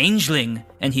 changeling."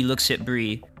 And he looks at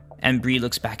Bree, and Bree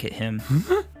looks back at him.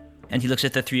 And he looks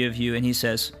at the three of you and he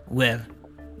says, "Well,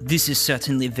 this is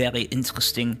certainly very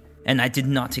interesting, and I did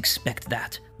not expect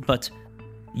that, but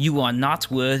you are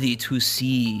not worthy to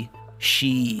see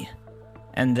she."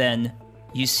 And then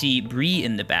you see Bree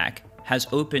in the back has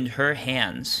opened her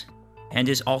hands and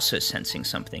is also sensing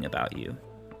something about you.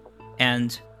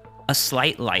 And a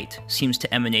slight light seems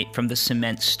to emanate from the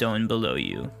cement stone below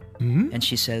you. And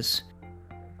she says,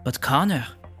 "But Connor,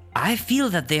 I feel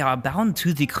that they are bound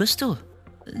to the crystal.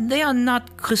 They are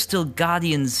not crystal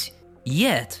guardians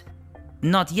yet.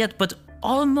 Not yet, but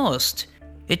almost.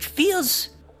 It feels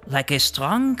like a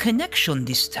strong connection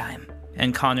this time."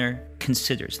 And Connor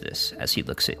considers this as he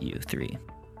looks at you three.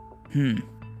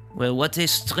 Well, what a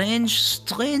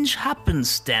strange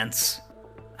happenstance.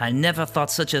 I never thought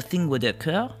such a thing would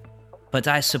occur, but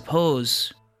I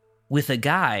suppose with a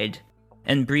guide.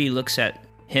 And Bree looks at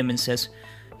him and says,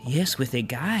 "Yes, with a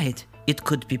guide, it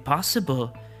could be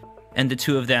possible." And the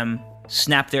two of them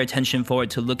snap their attention forward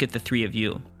to look at the three of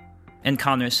you. And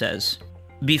Connor says,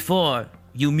 "Before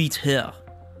you meet her,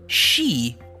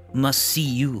 she must see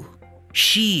you.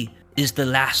 She is the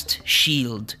last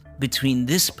shield between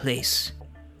this place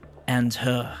and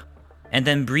her." And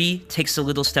then Bree takes a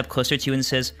little step closer to you and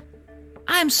says,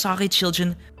 "I'm sorry,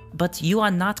 children, but you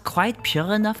are not quite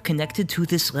pure enough connected to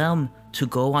this realm to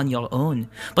go on your own.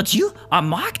 But you are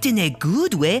marked in a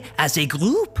good way as a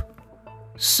group.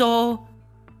 So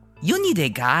you need a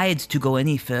guide to go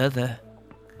any further."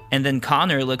 And then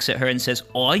Connor looks at her and says,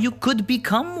 "Or you could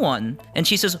become one." And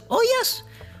she says, "Oh yes,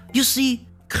 you see,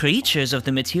 creatures of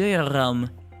the material realm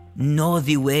know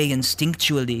the way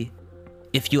instinctually.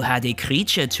 If you had a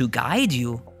creature to guide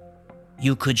you,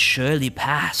 you could surely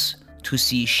pass to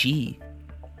see she,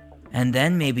 and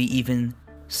then maybe even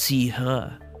see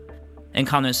her." And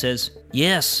Connor says,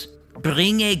 "Yes,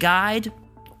 bring a guide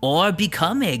or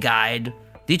become a guide.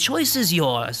 The choice is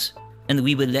yours, and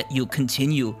we will let you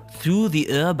continue through the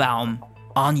Urbaum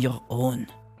on your own."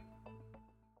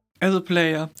 As a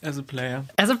player. As a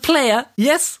player,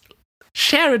 yes.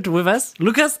 Share it with us,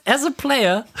 Lucas, as a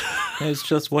player. It's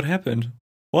just what happened.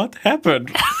 What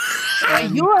happened?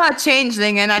 You are a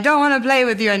changeling, and I don't want to play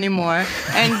with you anymore.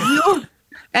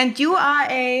 And you are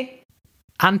a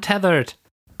Untethered.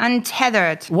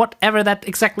 untethered. Whatever that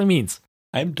exactly means.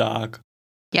 I'm dark.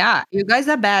 Yeah, you guys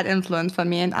are bad influence for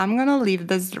me, and I'm gonna leave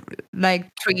this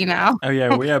tree now. Oh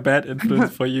yeah, we are bad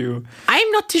influence for you.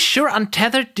 I'm not too sure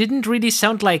untethered didn't really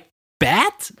sound like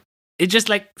bad. It's just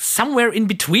like somewhere in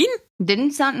between.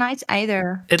 Didn't sound nice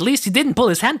either. At least he didn't pull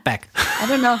his hand back. I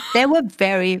don't know. They were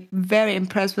very, very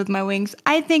impressed with my wings.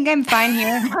 I think I'm fine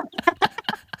here.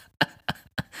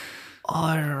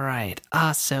 All right.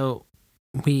 So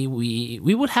we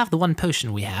would have the one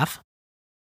potion we have,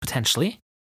 potentially.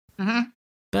 Mm-hmm.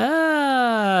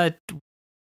 But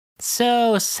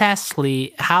so,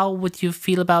 Cecily, how would you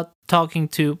feel about talking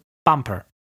to Bumper?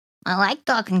 I like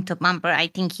talking to Bumper. I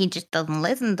think he just doesn't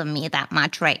listen to me that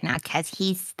much right now because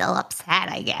he's still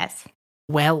upset, I guess.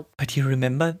 Well, But you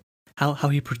remember how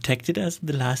he protected us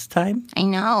the last time? I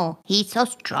know. He's so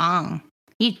strong.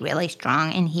 He's really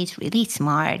strong and he's really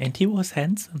smart. And he was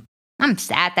handsome. I'm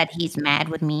sad that he's mad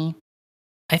with me.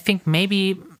 I think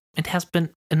maybe it has been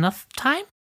enough time.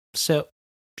 So,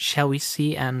 shall we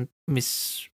see and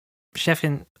Miss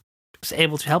Sheffin is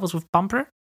able to help us with Bumper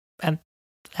and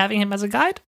having him as a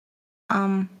guide?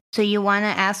 So you want to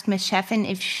ask Miss Sheffin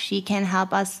if she can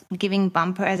help us giving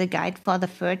Bumper as a guide for the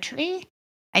fir tree?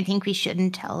 I think we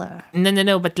shouldn't tell her.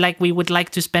 No, but we would like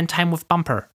to spend time with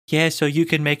Bumper. Yeah, so you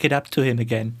can make it up to him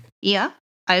again. Yeah,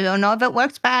 I don't know if it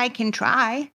works, but I can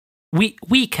try.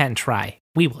 We can try.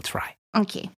 We will try.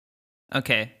 Okay.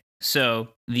 Okay, so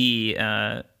the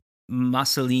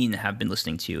Marceline have been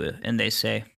listening to you, and they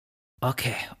say,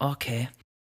 Okay.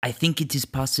 I think it is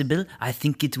possible. I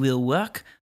think it will work.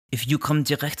 If you come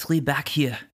directly back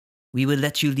here, we will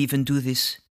let you leave and do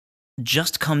this.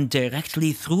 Just come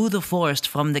directly through the forest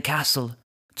from the castle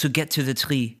to get to the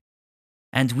tree.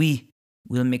 And we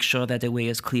will make sure that the way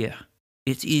is clear.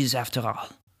 It is, after all,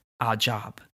 our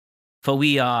job. For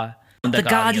we are the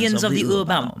guardians of the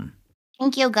Urbaum.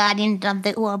 Thank you, Guardians of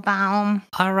the Urbaum.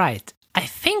 All right. I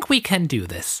think we can do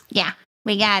this. Yeah,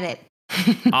 we got it.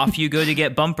 Off you go to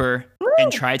get Bumper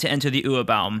and try to enter the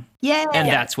Urbaum. Yeah. And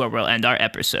that's where we'll end our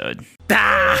episode.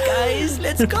 Guys,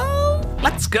 let's go!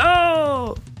 Let's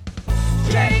go!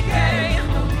 JK,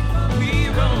 we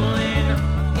rolling.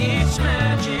 It's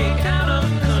magic out of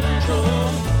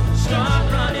control.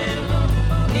 Start running.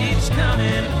 It's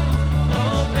coming.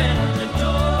 Open the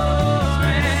door.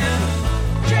 And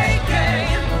JK,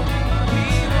 we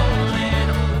rolling.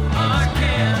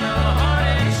 Arcana, heart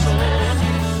and soul.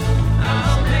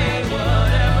 I'll pay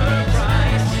whatever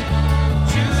price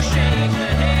to shake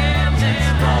the hands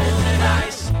and roll the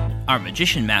dice. Our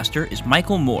Magician Master is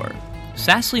Michael Moore.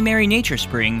 Sassly Mary Nature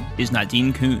Spring is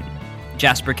Nadine Kuhn.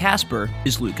 Jasper Casper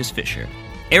is Lucas Fisher.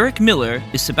 Eric Miller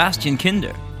is Sebastian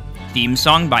Kinder. Theme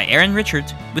song by Aaron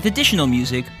Richards with additional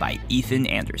music by Ethan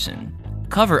Anderson.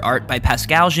 Cover art by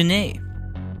Pascal Genet.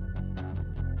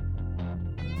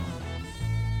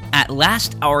 At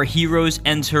last, our heroes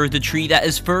enter the tree that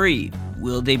is furry.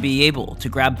 Will they be able to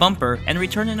grab Bumper and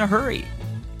return in a hurry?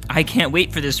 I can't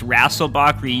wait for this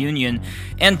Rasselbach reunion,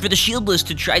 and for the Shieldless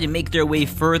to try to make their way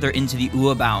further into the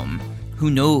Urbaum. Who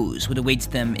knows what awaits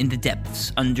them in the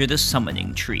depths under the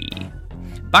summoning tree?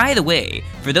 By the way,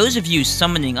 for those of you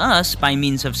summoning us by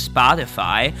means of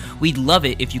Spotify, we'd love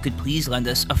it if you could please lend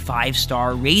us a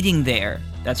 5-star rating there.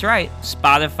 That's right,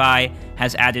 Spotify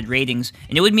has added ratings,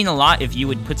 and it would mean a lot if you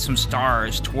would put some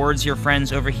stars towards your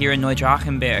friends over here in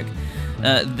Neudrachenberg.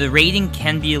 The rating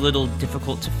can be a little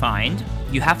difficult to find.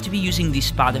 You have to be using the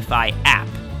Spotify app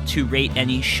to rate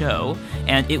any show,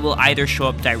 and it will either show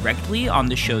up directly on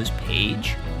the show's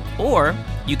page, or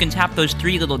you can tap those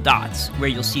 3 little dots where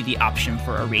you'll see the option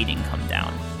for a rating come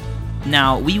down.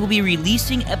 Now, we will be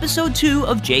releasing episode 2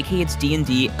 of JK It's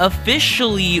D&D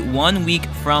officially 1 week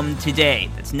from today.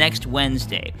 That's next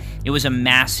Wednesday. It was a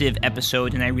massive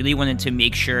episode, and I really wanted to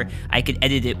make sure I could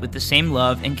edit it with the same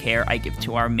love and care I give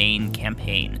to our main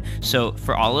campaign. So,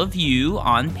 for all of you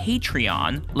on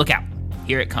Patreon, look out.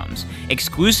 Here it comes.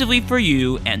 Exclusively for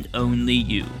you and only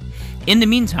you. In the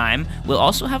meantime, we'll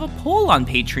also have a poll on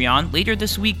Patreon later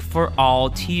this week for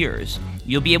all tiers.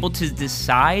 You'll be able to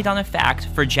decide on a fact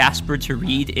for Jasper to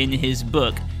read in his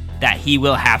book that he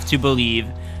will have to believe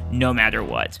no matter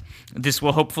what. This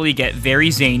will hopefully get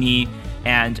very zany,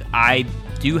 and I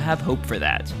do have hope for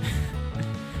that.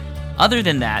 Other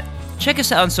than that, check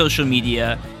us out on social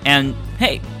media, and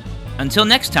hey, until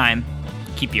next time,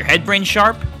 keep your head brain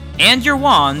sharp and your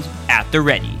wand at the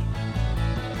ready.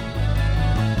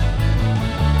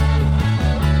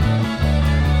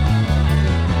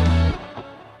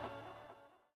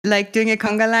 Like doing a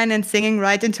conga line and singing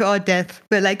right into our death.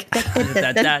 We're like,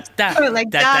 Da, da, da, We're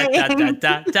like da, da, da, dying.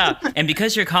 da, da, da. And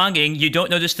because you're conging, you don't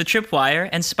notice the tripwire,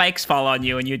 and spikes fall on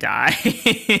you and you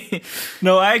die.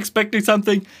 No, I expected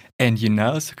something. And you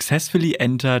now successfully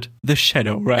entered the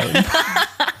Shadow Realm.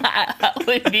 That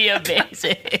would be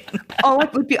amazing. Or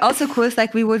what would be also cool is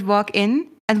like we would walk in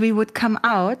and we would come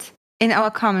out in our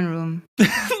common room.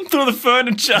 Through the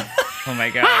furniture. Oh my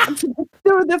god.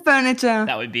 Through the furniture.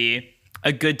 That would be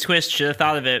a good twist. Should have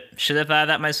thought of it. Should have thought of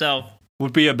that myself.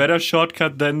 Would be a better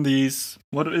shortcut than these.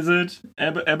 What is it?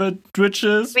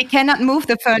 Abbotridges? We cannot move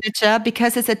the furniture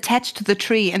because it's attached to the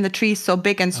tree, and the tree is so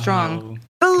big and strong.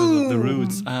 Oh, because of the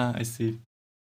roots. Ah, I see.